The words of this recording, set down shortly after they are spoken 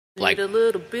Like, Need a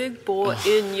little big boy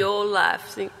in your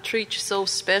life. Treat you so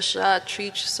special, I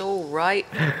treat you so right.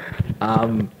 Here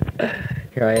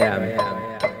I am.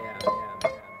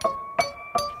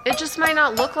 It just might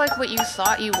not look like what you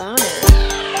thought you wanted.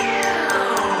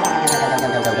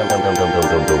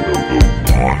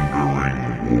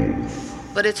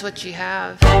 But it's what you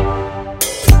have.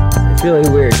 It's really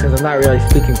weird because I'm not really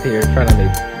speaking to you in front of me,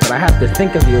 but I have to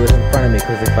think of you as in front of me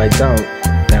because if I don't,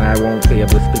 then I won't be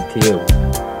able to speak to you.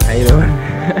 How you doing?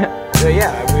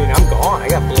 yeah, I mean, I'm gone. I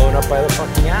got blown up by the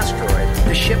fucking asteroid.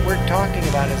 The shit we're talking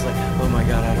about is like, oh my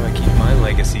god, how do I keep my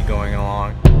legacy going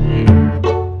along?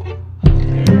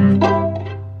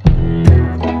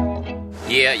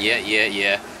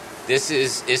 Yeah. This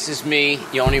is me,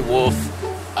 Yoni Wolf,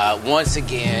 once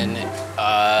again,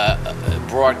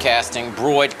 broadcasting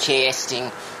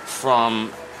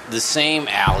from the same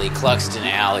alley, Cluxton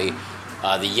Alley,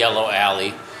 the Yellow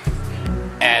Alley,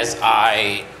 as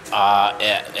I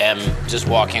am just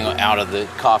walking out of the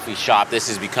coffee shop. This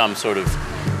has become sort of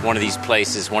one of these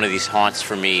places, one of these haunts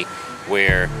for me,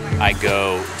 where I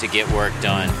go to get work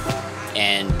done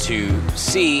and to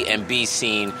see and be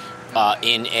seen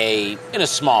in a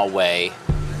small way.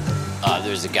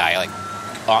 There's a guy like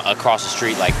across the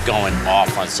street, like going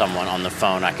off on someone on the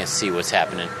phone. I can see what's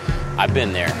happening. I've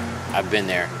been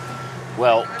there.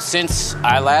 Well, since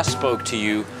I last spoke to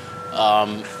you,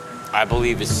 I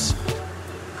believe it's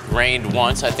rained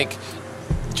once. I think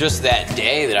just that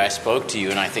day that I spoke to you,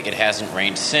 and I think it hasn't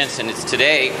rained since. And it's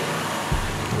today,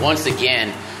 once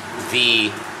again, the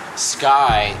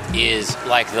sky is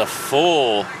like the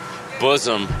full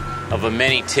bosom of a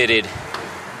many-titted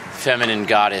feminine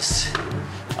goddess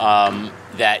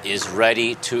that is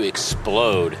ready to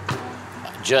explode,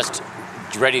 just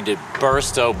ready to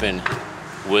burst open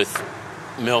with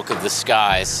milk of the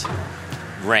skies,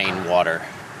 rainwater.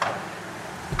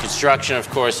 Construction, of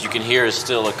course, you can hear is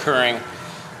still occurring.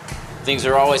 Things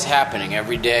are always happening.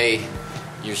 Every day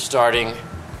you're starting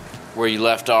where you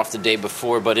left off the day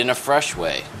before, but in a fresh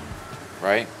way,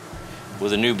 right?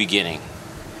 With a new beginning.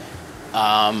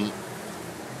 I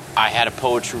had a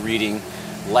poetry reading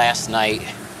last night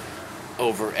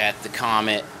over at the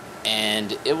Comet,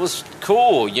 and it was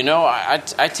cool. You know,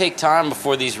 I take time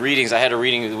before these readings. I had a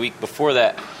reading the week before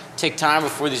that. Take time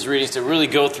before these readings to really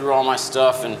go through all my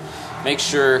stuff and make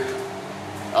sure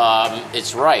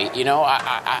it's right. You know,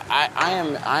 I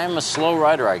am a slow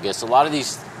writer, I guess. A lot of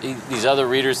these other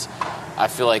readers, I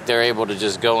feel like they're able to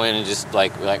just go in and just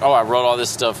like oh, I wrote all this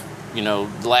stuff, you know,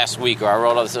 last week, or I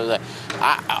wrote all this stuff.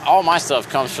 All my stuff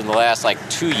comes from the last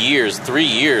 2 years, 3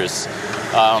 years,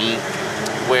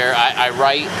 where I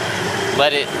write,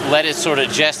 let it sort of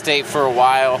gestate for a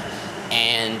while,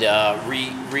 and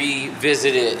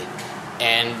revisit it,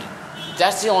 and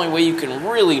that's the only way you can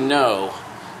really know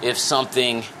if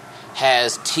something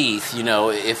has teeth. You know,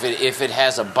 if it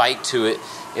has a bite to it,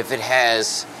 if it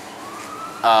has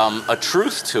a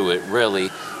truth to it,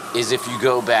 really, is if you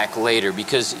go back later,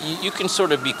 because you can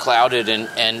sort of be clouded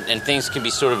and things can be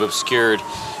sort of obscured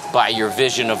by your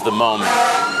vision of the moment.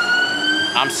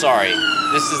 I'm sorry.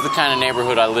 This is the kind of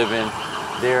neighborhood I live in.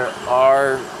 There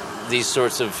are these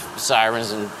sorts of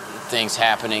sirens and things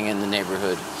happening in the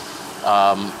neighborhood.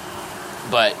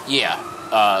 But yeah,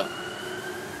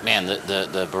 man,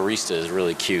 the barista is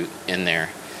really cute in there.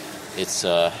 It's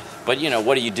but you know,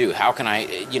 what do? How can I?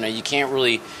 You know, you can't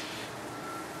really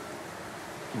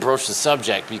broach the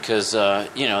subject because you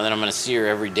know, then I'm going to see her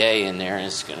every day in there, and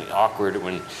it's going to be awkward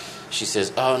when she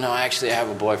says, "Oh no, actually I have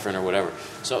a boyfriend," or whatever.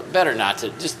 So better not to.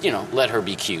 Just, you know, let her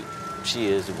be cute. She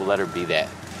is. We'll let her be that.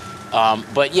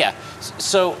 But yeah,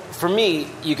 so for me,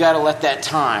 you got to let that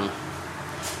time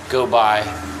go by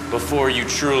before you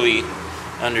truly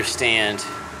understand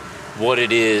what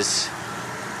it is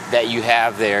that you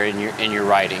have there in your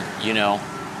writing, you know.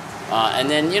 And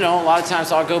then, you know, a lot of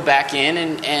times I'll go back in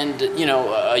and you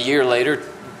know, a year later,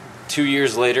 2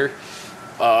 years later,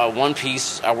 one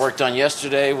piece I worked on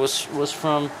yesterday was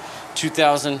from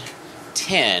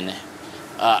 2010.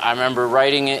 I remember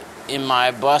writing it in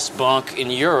my bus bunk in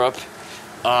Europe,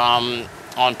 on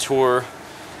tour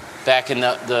back in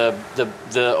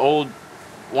the old,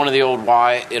 one of the old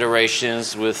Y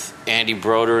iterations with Andy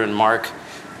Broder and Mark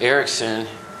Erickson.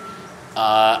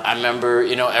 I remember,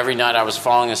 you know, every night I was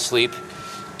falling asleep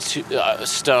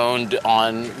stoned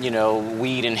on, you know,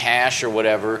 weed and hash or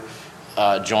whatever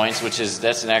joints,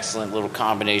 that's an excellent little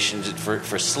combination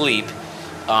for sleep.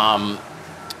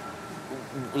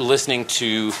 Listening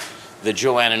to the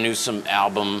Joanna Newsom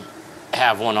album,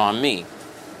 Have One on Me.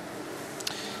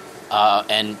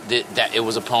 And that it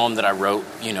was a poem that I wrote,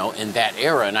 you know, in that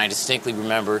era, and I distinctly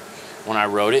remember when I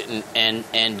wrote it,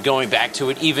 and going back to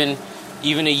it even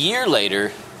a year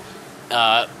later,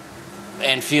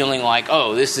 and feeling like,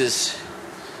 oh, this is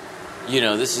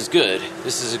good.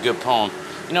 This is a good poem.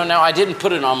 Now I didn't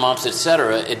put it on Mumps,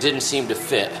 etc. It didn't seem to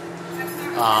fit,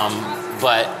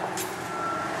 but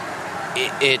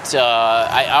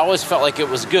I always felt like it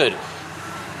was good.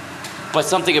 But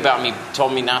something about me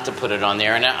told me not to put it on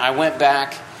there, and I went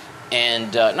back.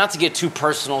 And not to get too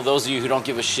personal, those of you who don't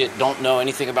give a shit, don't know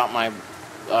anything about my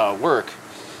work,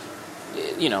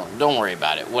 don't worry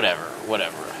about it, whatever.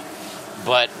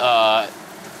 But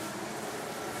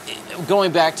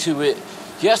going back to it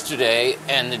yesterday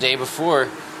and the day before,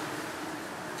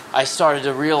 I started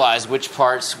to realize which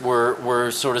parts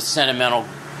were sort of sentimental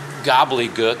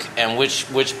gobbledygook and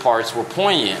which parts were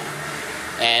poignant,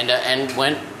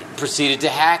 and proceeded to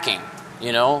hacking,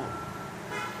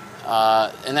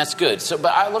 and that's good. So,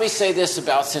 but let me say this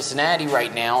about Cincinnati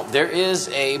right now. There is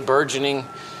a burgeoning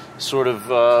sort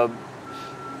of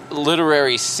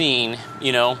literary scene,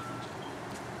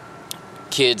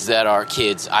 kids that are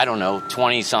kids, I don't know,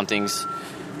 20-somethings,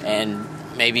 and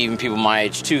maybe even people my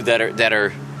age too, that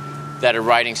are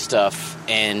writing stuff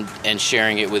and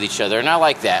sharing it with each other, and I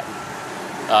like that.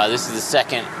 This is the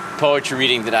second poetry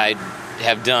reading that I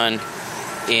have done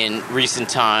in recent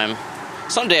time.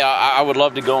 Someday I would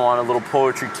love to go on a little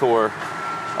poetry tour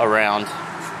around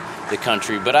the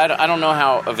country, but I don't know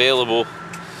how available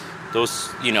those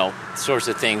sorts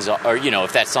of things are, or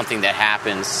if that's something that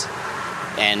happens,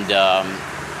 and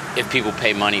if people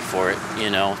pay money for it.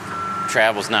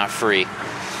 Travel's not free.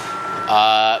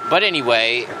 But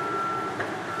anyway,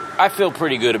 I feel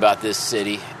pretty good about this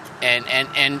city, and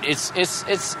it's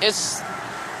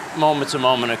moment to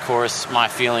moment, of course, my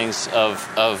feelings of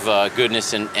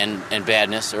goodness and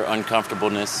badness or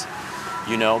uncomfortableness,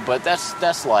 but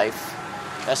that's life.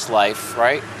 That's life,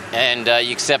 right? And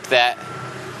you accept that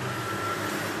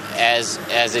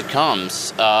as it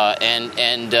comes,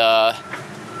 and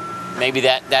maybe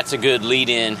that's a good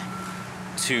lead-in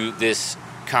to this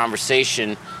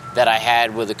conversation that I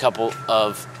had with a couple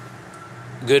of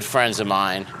good friends of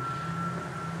mine.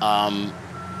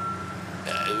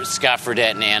 Scott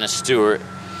Fredette and Anna Stewart.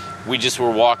 We just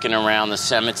were walking around the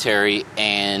cemetery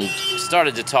and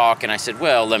started to talk, and I said,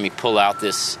 well, let me pull out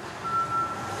this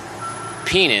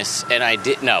penis, and I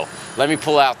did. No, let me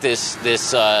pull out this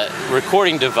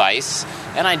recording device,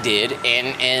 and I did,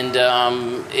 and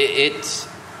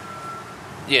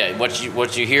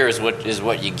what you hear is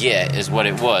what you get, is what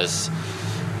it was.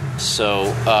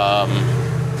 So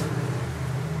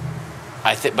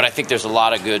I think there's a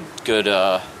lot of good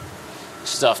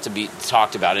stuff to be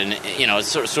talked about, and it's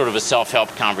sort of a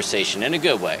self-help conversation in a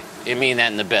good way. I mean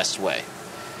that in the best way.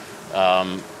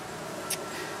 But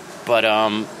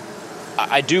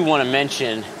I do want to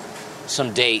mention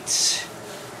some dates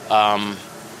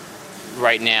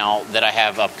right now that I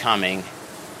have upcoming.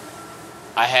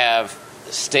 I have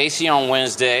Stacy on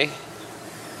Wednesday,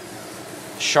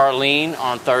 Charlene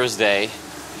on Thursday,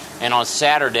 and on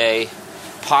Saturday,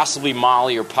 possibly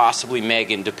Molly or possibly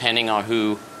Megan, depending on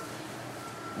who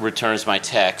returns my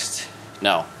text.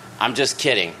 No, I'm just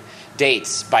kidding.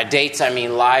 Dates. By dates, I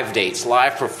mean live dates,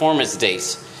 live performance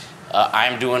dates.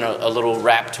 I'm doing a little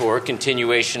rap tour,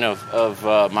 continuation of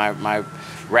my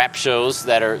rap shows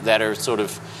that are sort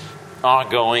of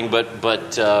ongoing, but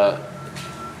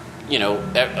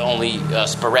only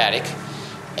sporadic.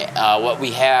 What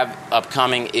we have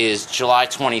upcoming is July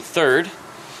 23rd.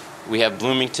 We have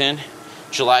Bloomington.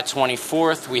 July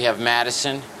 24th, we have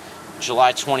Madison.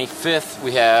 July 25th,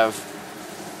 we have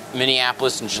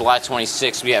Minneapolis, and July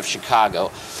 26th, we have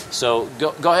Chicago. So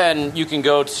go ahead and you can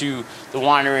go to the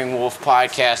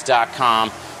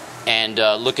WanderingWolfPodcast.com and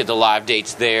look at the live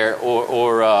dates there,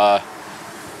 or I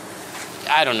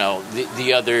don't know,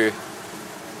 the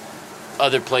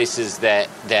other places that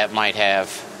might have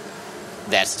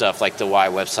that stuff, like the Y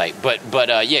website. But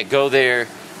go there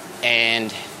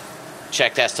and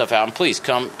check that stuff out, and please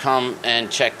come and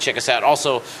check us out.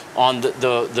 Also on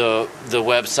the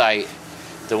website,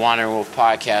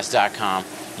 thewanderingwolfpodcast.com,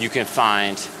 you can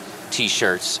find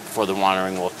t-shirts for the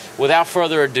Wandering Wolf. Without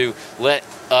further ado, let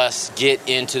us get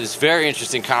into this very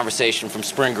interesting conversation from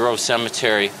Spring Grove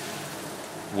Cemetery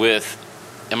with,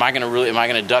 am I going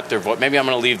to duck their voice? Maybe I'm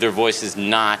going to leave their voices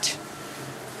not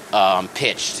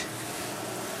pitched.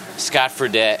 Scott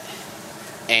Fredette,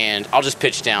 and I'll just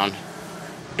pitch down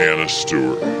Anna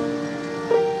Stewart.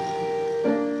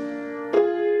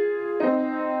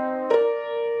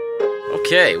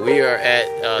 Okay, we are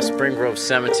at Spring Grove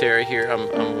Cemetery here.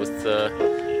 I'm with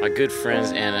my good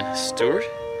friends Anna Stewart.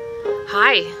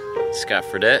 Hi. Scott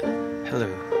Fredette. Hello.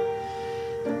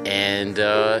 And,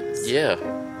 yeah.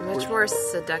 Much more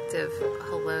seductive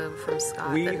hello from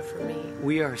Scott than from me.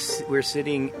 We're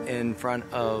sitting in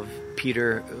front of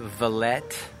Peter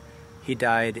Fredette. He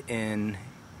died in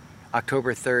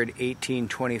October 3rd,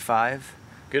 1825.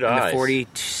 Good in eyes. the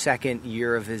 42nd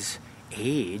year of his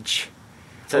age.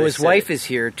 So his wife is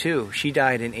here, too. She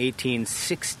died in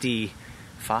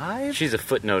 1865? She's a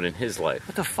footnote in his life.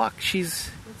 What the fuck? What's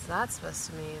that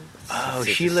supposed to mean? Oh,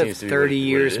 she lived 30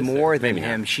 years more than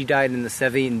him. She died in the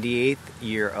 78th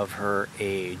year of her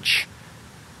age.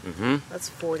 Mm-hmm. That's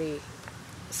 40.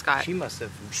 Scott. She must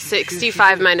have...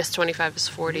 65 minus 25 is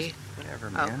 40. Whatever,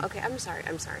 man. Oh, okay. I'm sorry.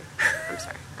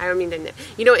 I don't mean to...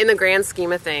 in the grand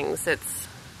scheme of things, it's...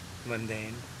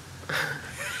 Mundane.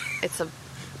 It's a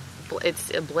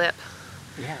blip.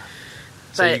 Yeah.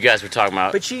 So you guys were talking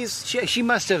about... But she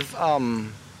must have...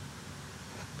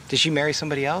 Did she marry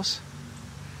somebody else?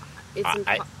 It's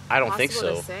I don't think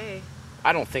so. To say.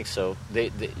 I don't think so.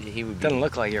 He would be... Doesn't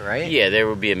look like it, right? Yeah, there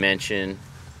would be a mention.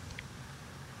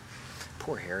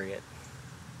 Poor Harriet.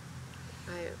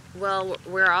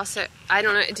 We're also... I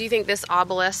don't know. Do you think this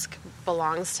obelisk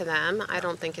belongs to them? I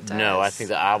don't think it does. No, I think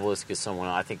the obelisk is someone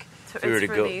else. I think if we were to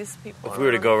go... these people. If we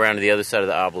were to go around to the other side of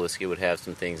the obelisk, it would have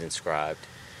some things inscribed.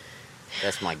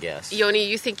 That's my guess. Yoni,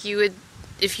 you think you would...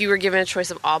 If you were given a choice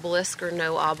of obelisk or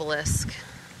no obelisk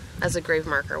as a grave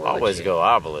marker, what always would you? go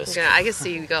obelisk. Yeah, I can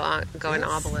see you going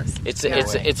obelisk.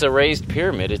 It's a raised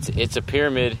pyramid. It's a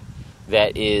pyramid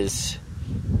that is.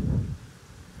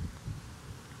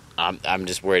 I'm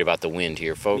just worried about the wind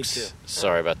here, folks. Me too.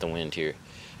 Sorry about the wind here.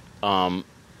 An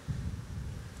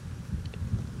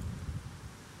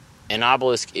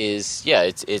obelisk is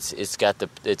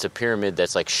it's a pyramid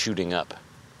that's like shooting up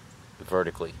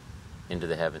vertically into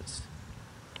the heavens.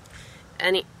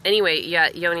 Anyway, yeah,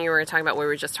 Yoni, we were talking about what we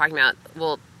were just talking about.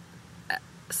 Well,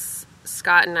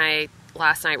 Scott and I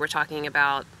last night were talking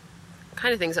about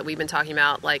kind of things that we've been talking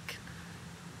about, like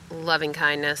loving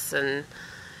kindness and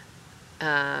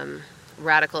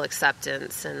radical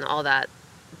acceptance and all that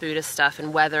Buddhist stuff,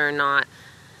 and whether or not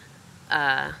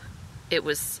it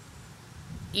was,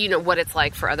 what it's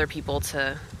like for other people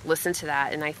to listen to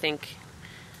that. And I think...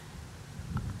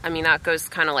 that goes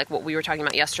kind of like what we were talking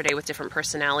about yesterday with different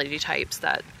personality types,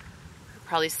 that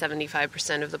probably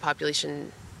 75% of the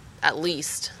population, at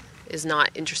least, is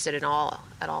not interested at all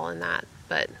in that.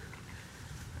 But...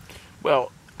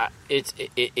 Well, it's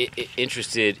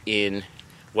interested in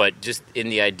what? Just in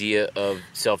the idea of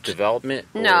self-development?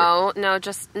 No,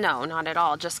 not at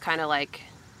all. Just kind of like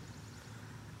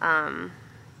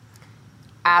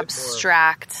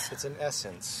abstract... It's an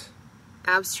essence.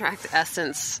 Abstract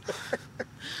essence.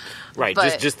 Right,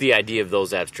 just the idea of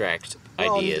those abstract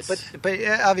ideas. But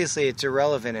obviously it's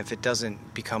irrelevant if it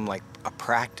doesn't become like a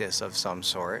practice of some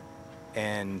sort.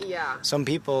 And some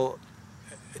people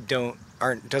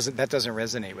that doesn't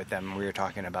resonate with them. We were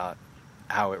talking about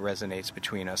how it resonates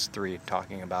between us three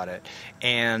talking about it,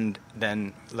 and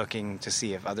then looking to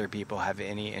see if other people have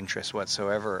any interest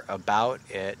whatsoever about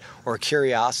it or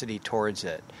curiosity towards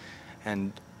it.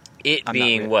 And it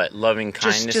being what? Loving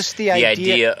kindness? Just the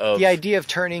idea of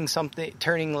turning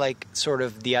like sort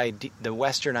of the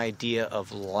Western idea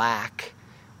of lack,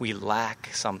 we lack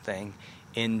something,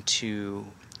 into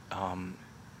an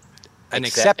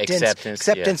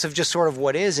acceptance of just sort of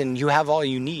what is, and you have all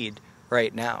you need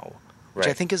right now, which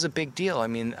I think is a big deal.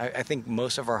 I think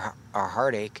most of our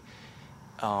heartache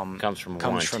comes from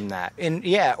that, and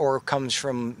or comes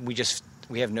from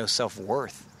we have no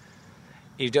self-worth.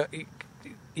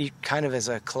 You kind of as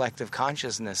a collective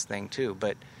consciousness thing too,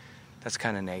 but that's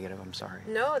kind of negative. I'm sorry.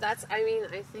 No, I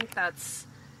think that's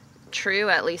true,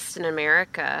 at least in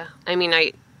America.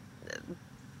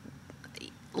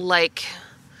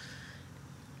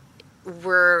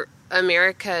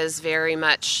 America is very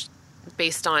much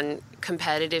based on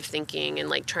competitive thinking and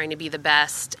like trying to be the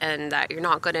best, and that you're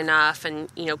not good enough, and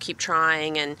keep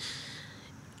trying, and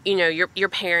your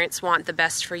parents want the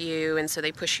best for you, and so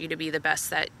they push you to be the best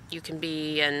that you can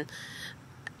be, and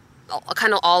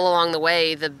kind of all along the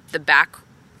way, the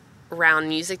background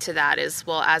music to that is,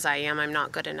 well, as I am, I'm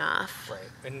not good enough. Right.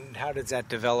 And how does that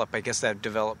develop? I guess that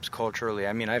develops culturally.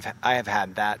 I have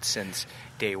had that since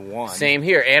day one. Same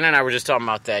here. Anna and I were just talking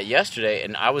about that yesterday,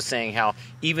 and I was saying how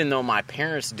even though my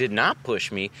parents did not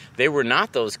push me, they were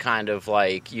not those kind of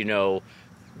like,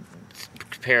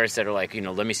 parents that are like,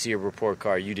 let me see your report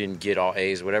card, you didn't get all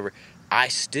A's, whatever. I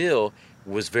still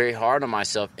was very hard on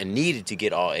myself and needed to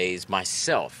get all A's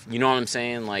myself. You know what I'm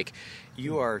saying? Like,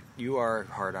 You are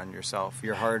hard on yourself.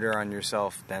 You're harder on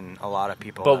yourself than a lot of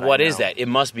people. But what is that? It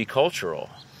must be cultural.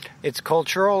 It's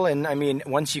cultural, and I mean,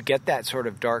 once you get that sort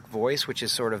of dark voice, which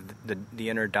is sort of the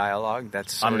inner dialogue,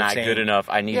 that's sort I'm of not saying, good enough.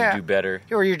 I need to do better.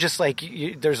 Or you're just like,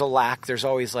 there's a lack. There's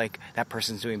always like, that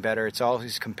person's doing better. It's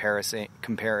always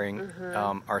comparing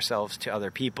ourselves to other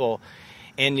people.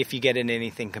 And if you get into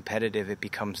anything competitive, it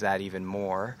becomes that even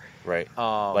more. Right.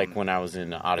 Like when I was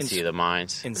in Odyssey of the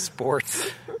Minds. In sports.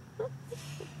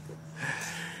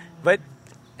 But...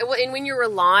 And when you're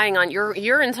relying on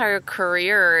your entire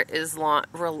career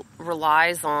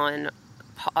relies on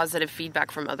positive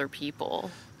feedback from other people.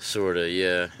 Sort of,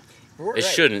 yeah. Right. It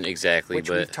shouldn't exactly, Which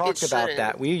but we've talked about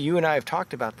that. You and I have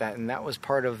talked about that, and that was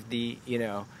part of the.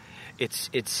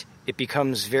 It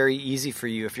becomes very easy for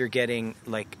you if you're getting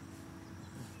like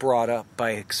brought up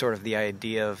by sort of the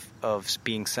idea of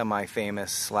being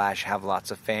semi-famous / have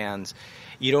lots of fans.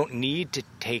 You don't need to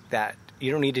take that.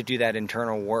 You don't need to do that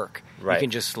internal work. Right. You can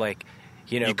just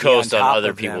you coast on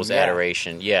other people's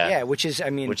adoration. Yeah. Yeah, which is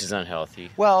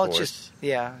unhealthy. Well, it's just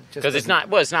because it's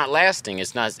not lasting.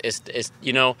 It's not. It's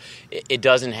it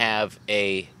doesn't have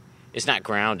a. It's not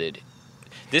grounded.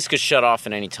 This could shut off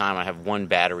at any time. I have one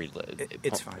battery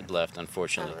left,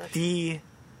 unfortunately.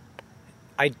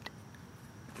 I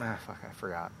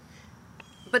forgot.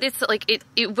 But it's like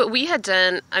but we had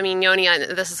done. I mean, Yoni,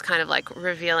 this is kind of like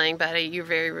revealing, but you're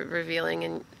very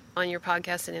revealing on your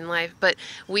podcast and in life. But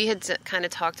we had kind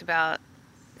of talked about.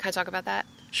 Can I talk about that?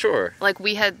 Sure. Like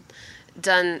we had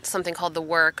done something called The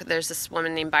Work. There's this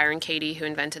woman named Byron Katie who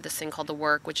invented this thing called The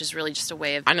Work, which is really just a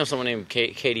way of. I know someone named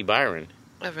Katie Byron.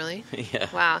 Oh, really? Yeah.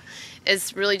 Wow.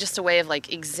 It's really just a way of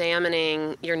like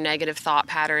examining your negative thought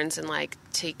patterns and like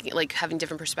having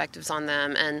different perspectives on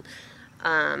them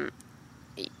and.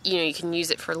 You can use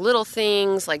it for little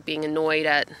things like being annoyed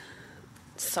at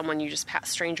someone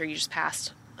stranger you just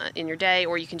passed in your day,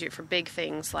 or you can do it for big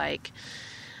things like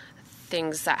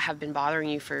things that have been bothering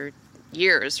you for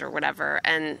years or whatever.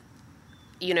 And,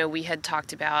 we had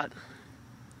talked about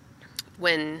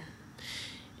when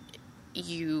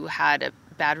you had a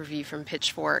bad review from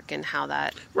Pitchfork and how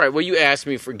that... Right. Well, you asked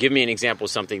me give me an example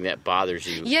of something that bothers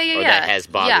you. Or that has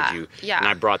bothered you. Yeah. And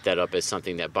I brought that up as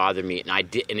something that bothered me. And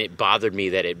and it bothered me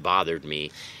that it bothered me.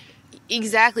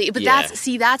 Exactly. But that's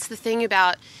the thing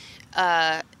about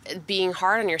being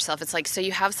hard on yourself. It's like, so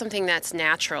you have something that's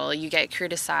natural. You get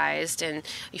criticized and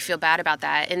you feel bad about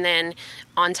that. And then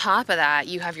on top of that,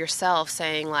 you have yourself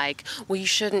saying like, well, you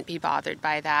shouldn't be bothered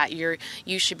by that. You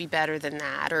should be better than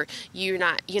that. Or you're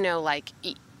not,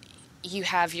 you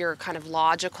have your kind of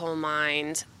logical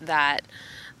mind that,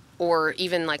 or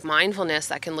even like mindfulness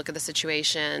that can look at the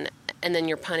situation, and then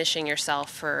you're punishing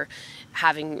yourself for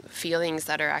having feelings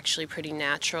that are actually pretty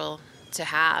natural to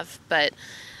have. But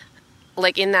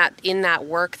like in that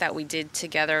work that we did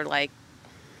together, like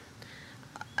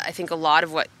I think a lot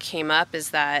of what came up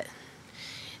is that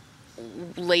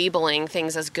labeling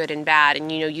things as good and bad,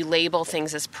 and you label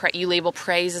things as you label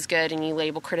praise as good and you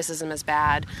label criticism as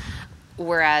bad,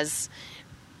 whereas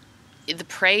the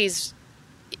praise,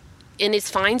 and it's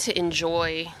fine to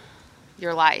enjoy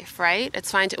your life, right?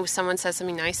 It's fine if someone says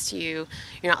something nice to you,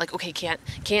 you're not like, okay, can't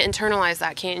internalize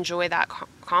that, can't enjoy that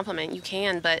compliment. You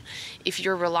can, but if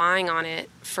you're relying on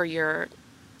it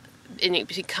and it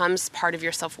becomes part of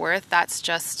your self-worth, that's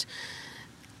just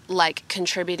like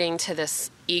contributing to this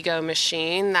ego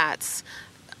machine that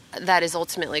is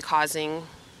ultimately causing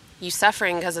you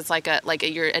suffering, because it's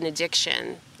you're an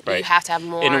addiction. Right. You have to have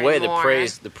more. In a way, and more.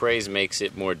 the praise makes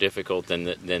it more difficult than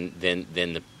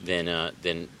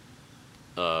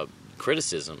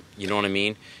criticism. You know what I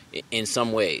mean? In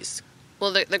some ways.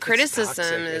 Well, the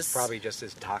criticism is... It's probably just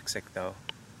as toxic, though.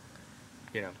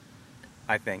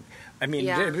 I think. I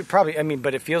mean,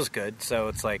 but it feels good, so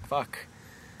it's like, fuck,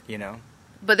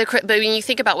 But when you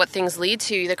think about what things lead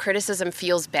to, the criticism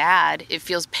feels bad. It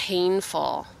feels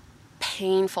painful,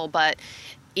 but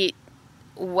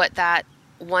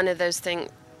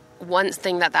one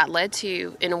thing that led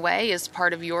to, in a way, is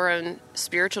part of your own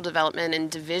spiritual development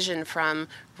and division from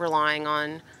relying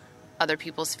on other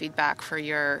people's feedback for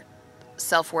your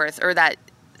self-worth, or that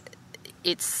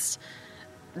it's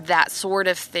that sort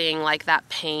of thing, like that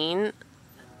pain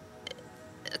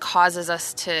causes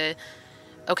us to,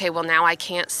 okay, well, now I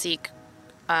can't seek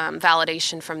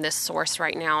validation from this source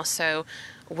right now, so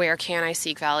where can I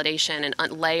seek validation?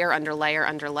 And layer under layer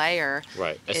under layer.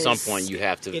 Right. At some point, you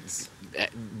have to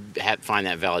find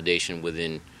that validation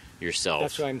within yourself.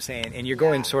 That's what I'm saying. And you're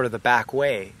going sort of the back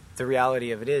way. The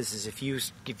reality of it is if you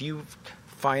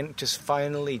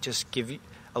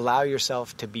allow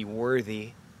yourself to be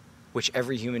worthy which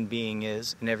every human being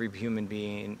is, and every human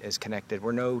being is connected.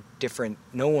 We're no different.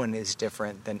 No one is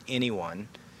different than anyone.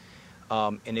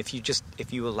 And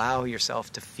if you allow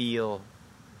yourself to feel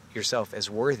yourself as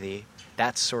worthy,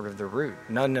 that's sort of the root.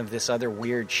 None of this other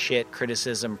weird shit,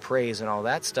 criticism, praise, and all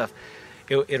that stuff.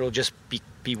 It'll just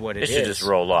be what it is. It should just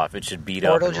roll off. It should beat or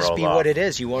up and roll off. Or it'll just be what it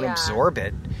is. You won't absorb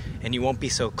it, and you won't be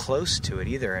so close to it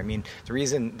either. I mean, the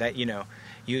reason that,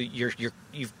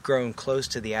 you've grown close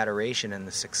to the adoration and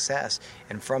the success,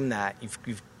 and from that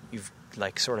you've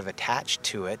like sort of attached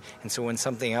to it. And so when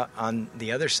something on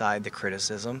the other side, the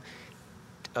criticism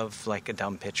of like a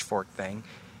dumb pitchfork thing,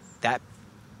 that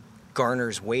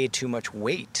garners way too much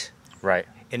weight. Right.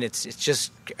 And it's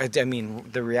just, I mean,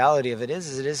 the reality of it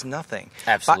is nothing.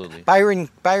 Absolutely.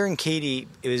 Byron Katie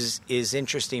is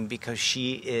interesting because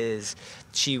she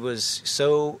was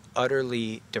so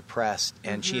utterly depressed,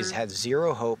 and she's had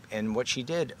zero hope. And what she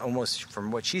did, almost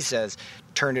from what she says,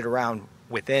 turned it around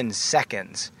within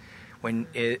seconds. When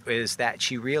it is that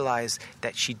she realized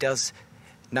that she does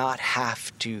not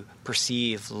have to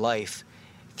perceive life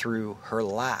through her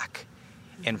lack.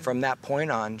 And from that point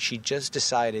on, she just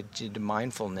decided to do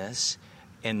mindfulness,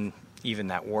 and even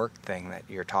that work thing that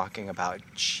you're talking about.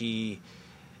 She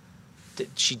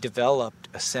developed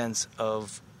a sense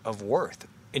of worth,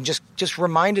 and just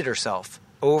reminded herself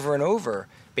over and over,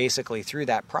 basically through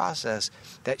that process,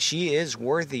 that she is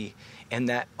worthy, and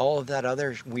that all of that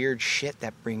other weird shit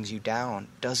that brings you down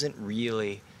doesn't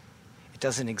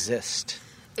exist,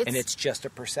 and it's just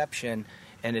a perception.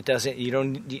 And it doesn't. You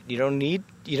don't need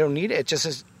it. It just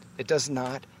is. It does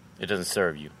not. It doesn't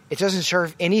serve you. It doesn't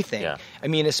serve anything. Yeah. I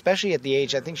mean, especially at the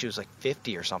age, I think she was like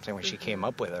 50 or something when she came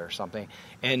up with it or something.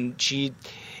 And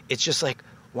it's just like,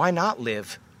 why not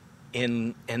live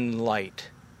in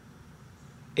light?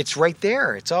 It's right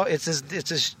there.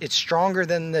 It's stronger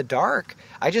than the dark.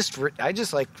 I just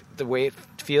like the way it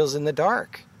feels in the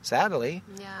dark. Sadly.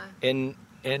 Yeah.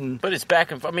 But it's back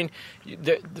and forth. I mean,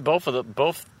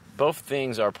 both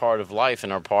things are part of life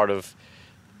and are part of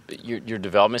your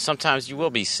development. Sometimes you will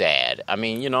be sad. I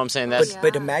mean, you know what I'm saying?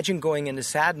 But imagine going into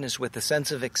sadness with a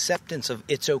sense of acceptance of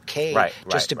it's okay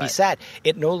to be sad.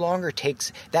 It no longer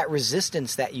takes that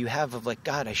resistance that you have of like,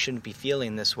 God, I shouldn't be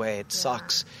feeling this way. It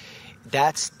sucks.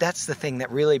 That's the thing that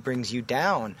really brings you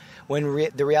down. When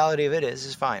the reality of it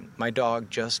is fine. My dog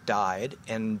just died,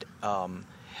 and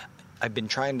I've been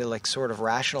trying to like sort of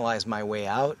rationalize my way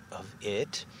out of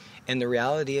it. And the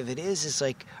reality of it is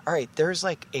like, all right, there's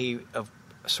like a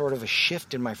sort of a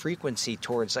shift in my frequency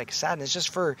towards like sadness, just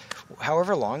for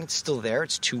however long. It's still there.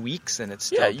 It's 2 weeks, and it's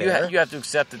still there. You have to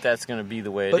accept that that's going to be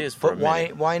the way it is for a minute.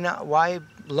 But why not? Why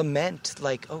lament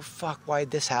like, oh fuck,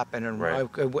 why'd this happen? And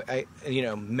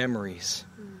memories.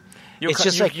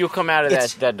 You'll come out of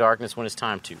that darkness when it's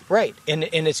time to. Right, and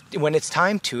it's when it's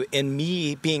time to. And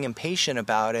me being impatient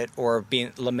about it, or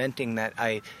lamenting that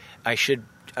I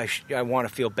want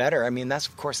to feel better. I mean, that's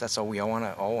all we all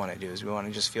want to do, is we want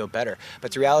to just feel better.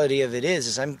 But the reality of it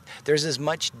is there's as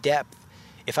much depth.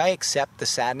 If I accept the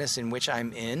sadness in which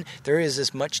I'm in, there is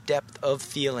as much depth of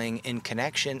feeling and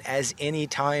connection as any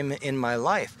time in my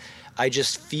life. I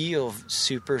just feel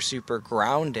super, super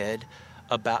grounded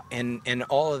about, and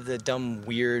all of the dumb,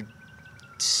 weird,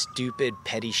 stupid,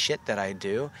 petty shit that I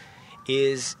do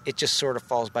it just sort of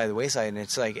falls by the wayside, and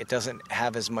it's like it doesn't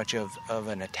have as much of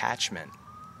an attachment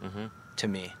to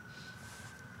me.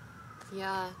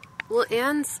 Yeah. Well,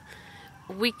 and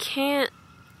we can't,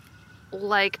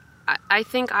 like, I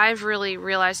think I've really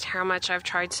realized how much I've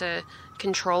tried to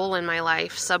control in my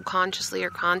life, subconsciously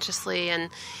or consciously,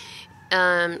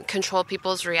 and control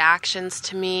people's reactions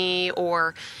to me,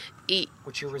 or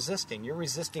which you're resisting. You're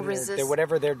resisting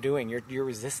whatever they're doing. You're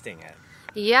resisting it.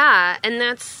 Yeah, and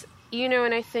that's,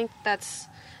 and I think that's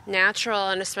natural,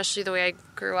 and especially the way I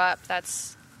grew up,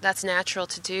 that's natural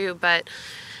to do. But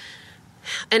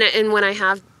and when I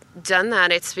have done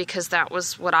that, it's because that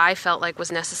was what I felt like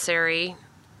was necessary,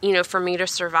 for me to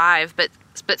survive. But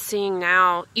seeing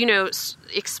now,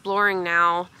 exploring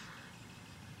now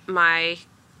my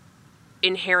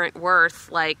inherent worth,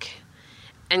 like,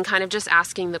 and kind of just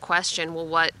asking the question, well,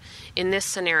 what in this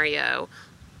scenario,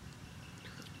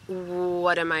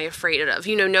 what am I afraid of?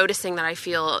 Noticing that I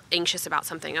feel anxious about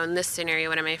something. Oh, in this scenario,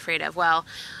 what am I afraid of? Well,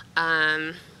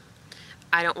 I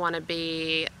don't want to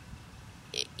be,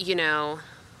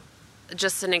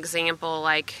 just an example,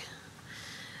 like,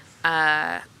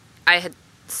 I had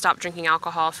stopped drinking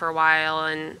alcohol for a while,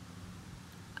 and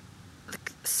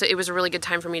so it was a really good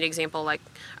time for me to examine,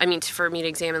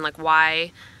 like,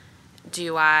 why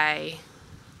do I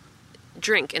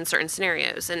drink in certain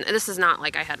scenarios? And this is not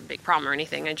like I had a big problem or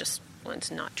anything. I just wanted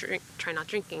to try not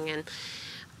drinking. And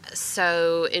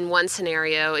So in one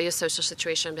scenario, in a social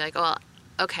situation, I'd be like, oh,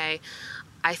 okay,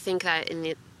 I think that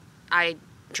I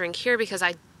drink here because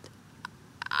I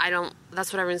don't,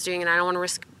 that's what everyone's doing, and I don't want to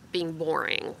risk being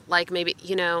boring. Like maybe,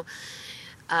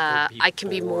 I can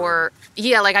be more,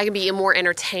 like I can be more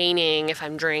entertaining if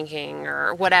I'm drinking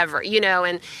or whatever,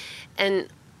 and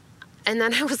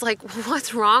then I was like,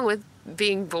 what's wrong with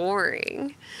being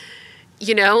boring?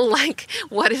 Like,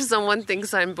 what if someone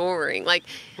thinks I'm boring? Like,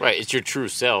 right, it's your true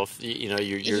self. Your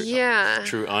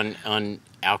true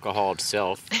unalcoholed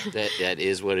self. That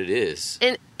is what it is.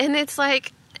 And it's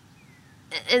like,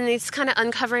 and it's kind of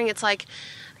uncovering. It's like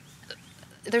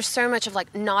there's so much of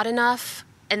like not enough,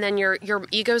 and then your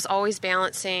ego's always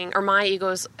balancing, or my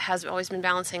has always been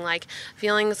balancing like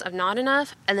feelings of not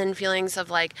enough, and then feelings of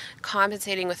like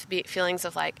compensating with feelings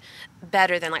of like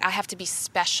better than, like I have to be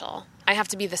special. I have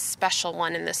to be the special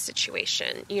one in this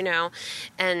situation,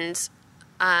 and it's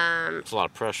a lot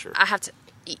of pressure. I have to,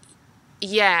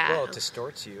 yeah. Well, it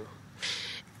distorts you.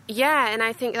 Yeah, and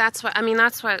I think that's what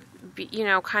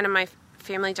kind of my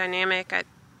family dynamic.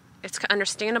 It's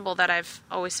understandable that I've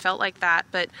always felt like that,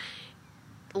 but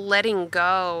letting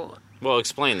go. Well,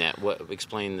 explain that.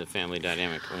 Explain the family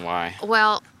dynamic and why.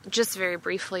 Well, just very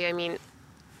briefly, I mean,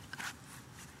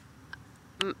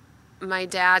 my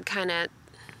dad kind of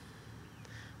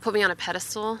put me on a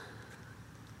pedestal,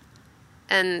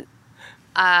 and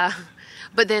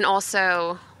but then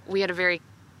also we had a very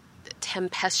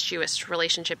tempestuous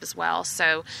relationship as well.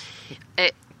 So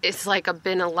it's like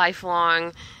been a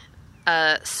lifelong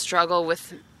struggle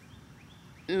with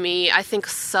me. I think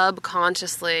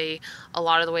subconsciously, a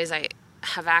lot of the ways I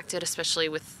have acted, especially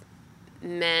with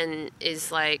men,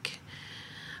 is like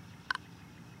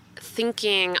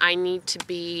thinking I need to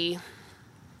be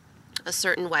a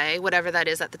certain way, whatever that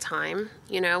is at the time,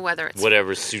 whether it's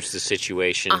whatever suits the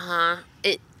situation.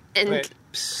 And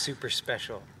super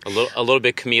special. A little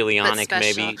bit chameleonic,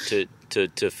 maybe to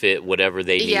fit whatever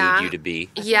they needed you to be.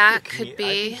 Yeah, it could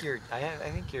be.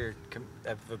 I think you're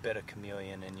have a bit of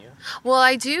chameleon in you. Well,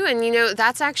 I do, and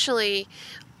that's actually,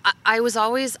 I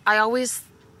always,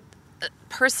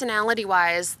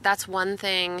 personality-wise, that's one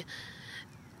thing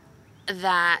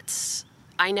that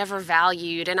I never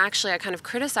valued, and actually I kind of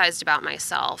criticized about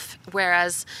myself.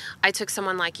 Whereas I took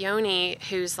someone like Yoni,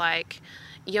 who's like,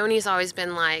 Yoni's always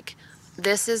been like,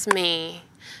 this is me,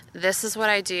 this is what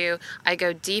I do, I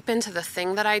go deep into the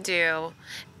thing that I do,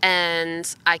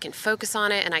 and I can focus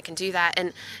on it, and I can do that,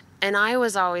 and I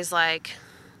was always like,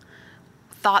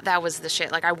 thought that was the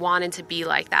shit, like I wanted to be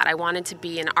like that, I wanted to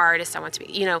be an artist, I want to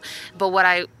be,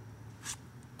 but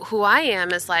who I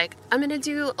am is like, I'm going to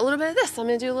do a little bit of this, I'm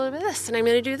going to do a little bit of this, and I'm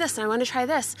going to do this, and I want to try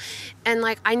this. And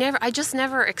like, I just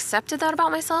never accepted that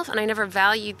about myself, and I never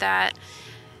valued that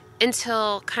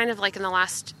until kind of like in the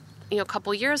last,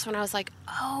 couple years when I was like,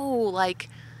 oh, like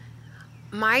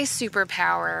my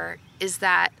superpower is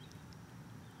that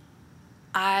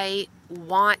I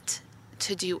want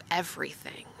to do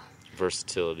everything.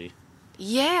 Versatility.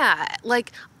 Yeah.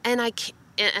 Like, and I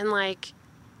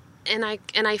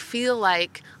feel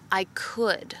like I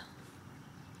could,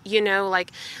 I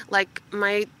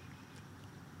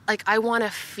want to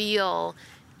feel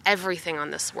everything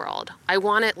on this world. I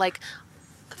want to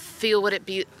feel what it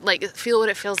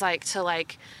feels like to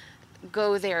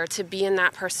go there, to be in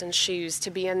that person's shoes,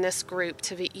 to be in this group,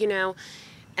 to be,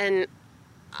 and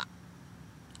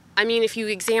I mean, if you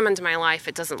examined my life,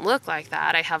 it doesn't look like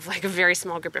that. I have a very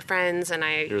small group of friends, and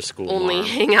I only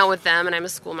hang out with them, and I'm a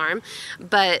school marm.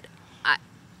 But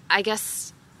I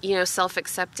guess,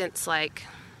 self-acceptance, I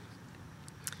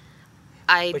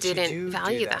didn't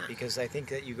value that. Because I think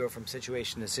that you go from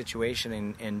situation to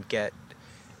situation and get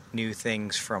new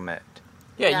things from it.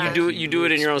 Yeah, you do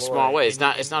it in your own small way. It's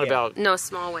not about no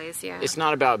small ways. Yeah, it's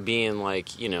not about being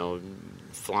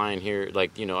flying here.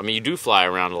 You do fly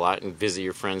around a lot and visit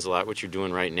your friends a lot, which you're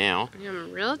doing right now. I'm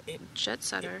a real jet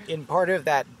setter. In part of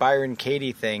that Byron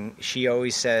Katie thing, she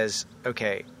always says,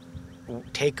 "Okay,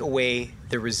 take away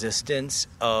the resistance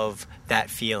of that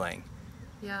feeling."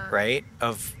 Yeah. Right?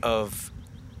 Of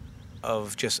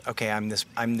just, okay, I'm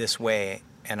this way,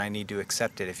 and I need to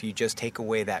accept it. If you just take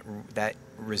away that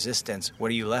resistance,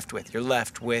 what are you left with? You're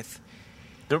left with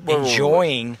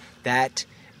enjoying that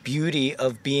beauty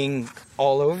of being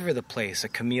all over the place, a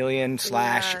chameleon /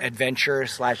 adventurer /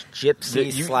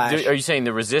 gypsy / Are you saying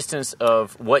the resistance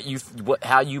of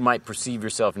how you might perceive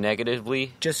yourself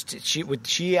negatively? Just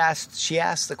she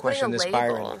asked the question. This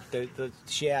Byron,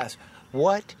 she asked,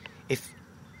 what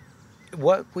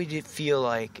would it feel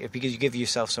like because you give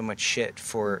yourself so much shit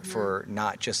for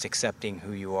not just accepting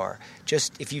who you are?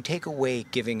 Just if you take away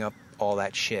giving up all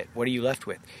that shit, what are you left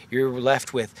with? You're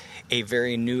left with a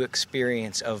very new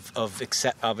experience of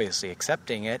obviously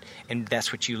accepting it, and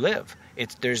that's what you live.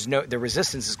 The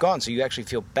resistance is gone, so you actually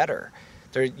feel better.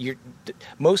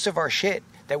 Most of our shit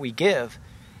that we give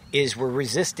is we're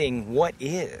resisting what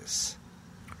is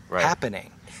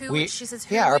happening. She says,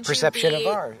 our perception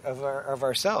of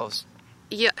ourselves.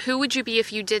 Yeah, who would you be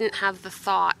if you didn't have the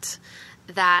thought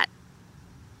that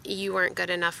you weren't good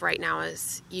enough right now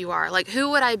as you are? Like,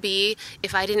 who would I be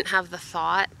if I didn't have the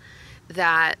thought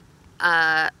that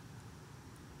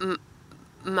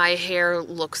my hair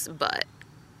looks butt?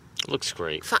 Looks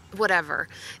great. Whatever.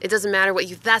 It doesn't matter what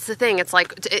you... That's the thing. It's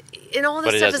like... and all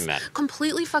this stuff is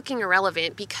completely fucking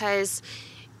irrelevant because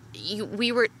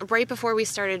we were... Right before we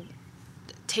started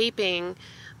taping,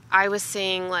 I was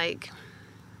saying, like,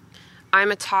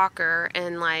 I'm a talker,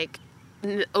 and, like,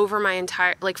 over my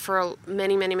entire... Like, for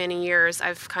many, many, many years,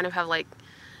 I've kind of have, like,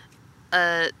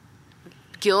 a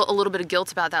little bit of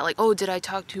guilt about that. Like, oh, did I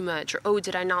talk too much? Or, oh,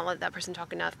 did I not let that person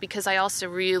talk enough? Because I also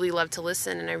really love to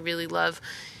listen, and I really love...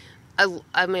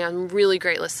 I mean, I'm a really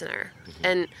great listener,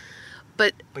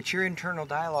 but your internal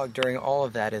dialogue during all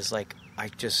of that is like, I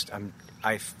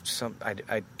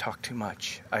talk too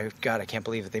much. God, I can't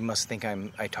believe it. They must think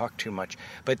I talk too much.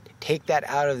 But take that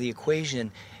out of the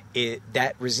equation,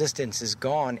 that resistance is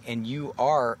gone, and you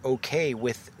are okay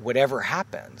with whatever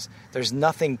happens. There's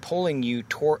nothing pulling you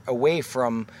away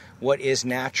from what is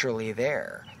naturally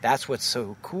there. That's what's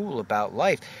so cool about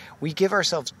life. We give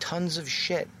ourselves tons of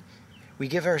shit. We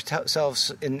give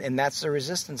ourselves, and that's the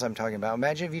resistance I'm talking about.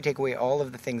 Imagine if you take away all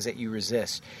of the things that you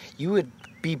resist. You would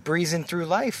be breezing through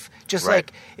life, just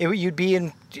like you'd be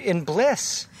in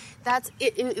bliss. That's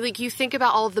it. Like, you think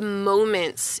about all the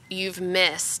moments you've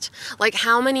missed. Like,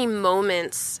 how many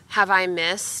moments have I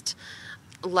missed,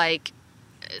 like,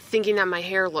 thinking that my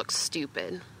hair looks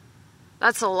stupid?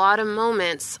 That's a lot of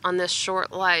moments on this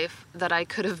short life that I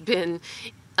could have been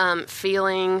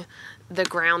feeling the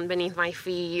ground beneath my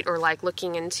feet, or like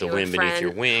looking into the wind beneath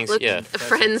your wings, a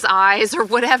friend's eyes, or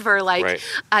whatever. Like,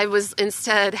 I was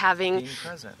instead having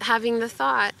the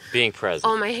thought, being present.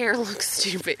 Oh, my hair looks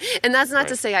stupid, and that's not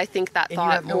to say I think that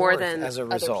thought more than as a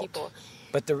result. Other people.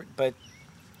 But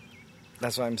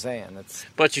that's what I'm saying.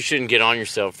 But you shouldn't get on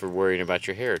yourself for worrying about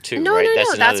your hair too. No, right?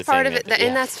 No. That's part of it,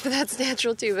 and that's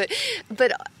natural too.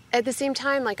 But at the same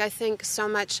time, like, I think so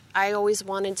much. I always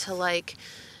wanted to like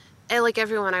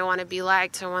everyone, I want to be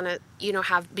liked. I want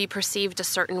to, be perceived a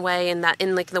certain way, and that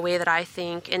in like the way that I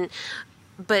think.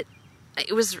 But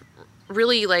it was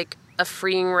really like a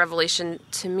freeing revelation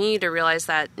to me to realize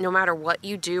that no matter what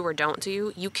you do or don't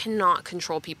do, you cannot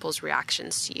control people's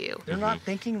reactions to you. They're not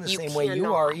thinking the same way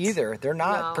you are either. They're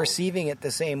not perceiving it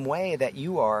the same way that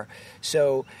you are.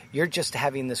 So you're just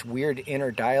having this weird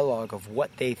inner dialogue of what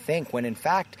they think, when in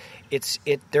fact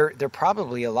they're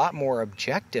probably a lot more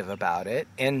objective about it.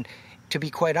 And to be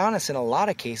quite honest, in a lot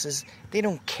of cases, they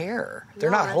don't care.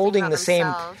 They're not holding the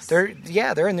same.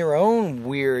 They're in their own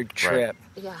weird trip.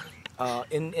 Right. Yeah.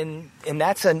 And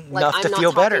that's enough to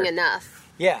feel better. I'm not talking enough.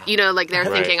 Yeah. Like they're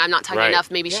thinking, I'm not talking enough.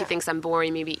 Maybe she thinks I'm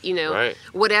boring. Maybe,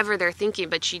 whatever they're thinking.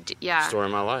 But Story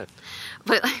of my life.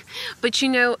 But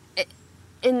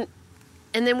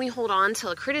and then we hold on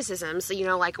to criticisms.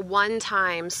 Like one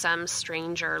time some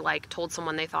stranger like told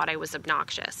someone they thought I was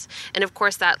obnoxious. And of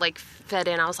course that like fed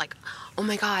in. I was like, oh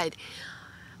my God.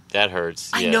 That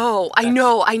hurts. I know I am.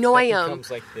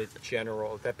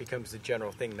 That becomes the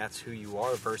general thing. That's who you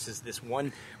are versus this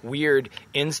one weird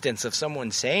instance of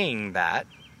someone saying that.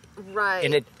 Right.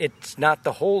 And it's not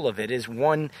the whole of it. Is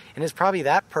one, and it's probably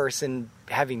that person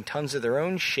having tons of their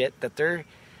own shit that they're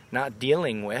not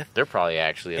dealing with. They're probably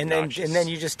actually obnoxious. And then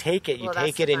you just take it. You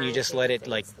take it and you just let it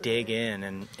like dig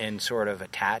in and sort of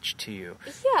attach to you.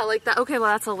 Yeah, like that. Okay, well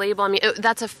that's a label. I mean,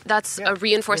 that's a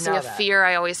reinforcing of fear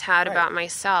I always had about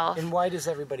myself. And why does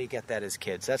everybody get that as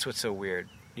kids? That's what's so weird.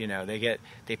 They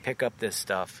pick up this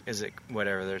stuff. Is it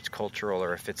whether it's cultural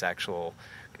or if it's actual?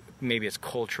 Maybe it's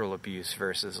cultural abuse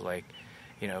versus like,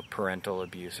 parental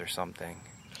abuse or something.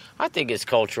 I think it's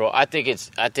cultural. I think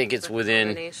it's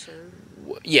within.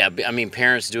 Yeah, I mean,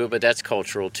 parents do it, but that's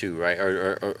cultural too, right?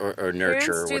 Or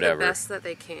nurture or whatever. Parents do the best that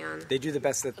they can. They do the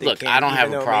best that they can. Look, I don't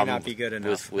have a problem not be good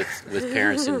enough. with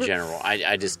parents in general. I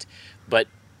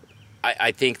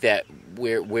think that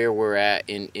where we're at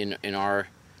in our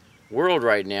world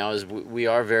right now is we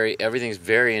are everything's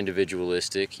very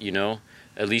individualistic,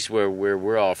 at least where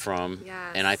we're all from.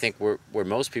 Yes. And I think where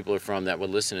most people are from that would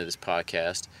listen to this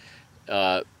podcast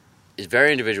is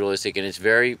very individualistic, and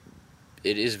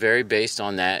it is very based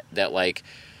on that like,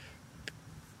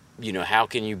 how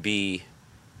can you be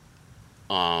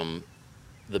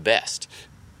the best?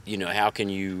 how can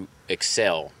you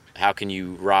excel? How can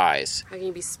you rise? How can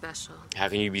you be special? How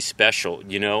can you be special,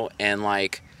 And,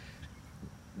 like,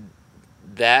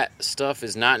 that stuff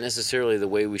is not necessarily the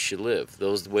way we should live.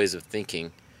 Those ways of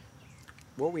thinking.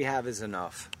 What we have is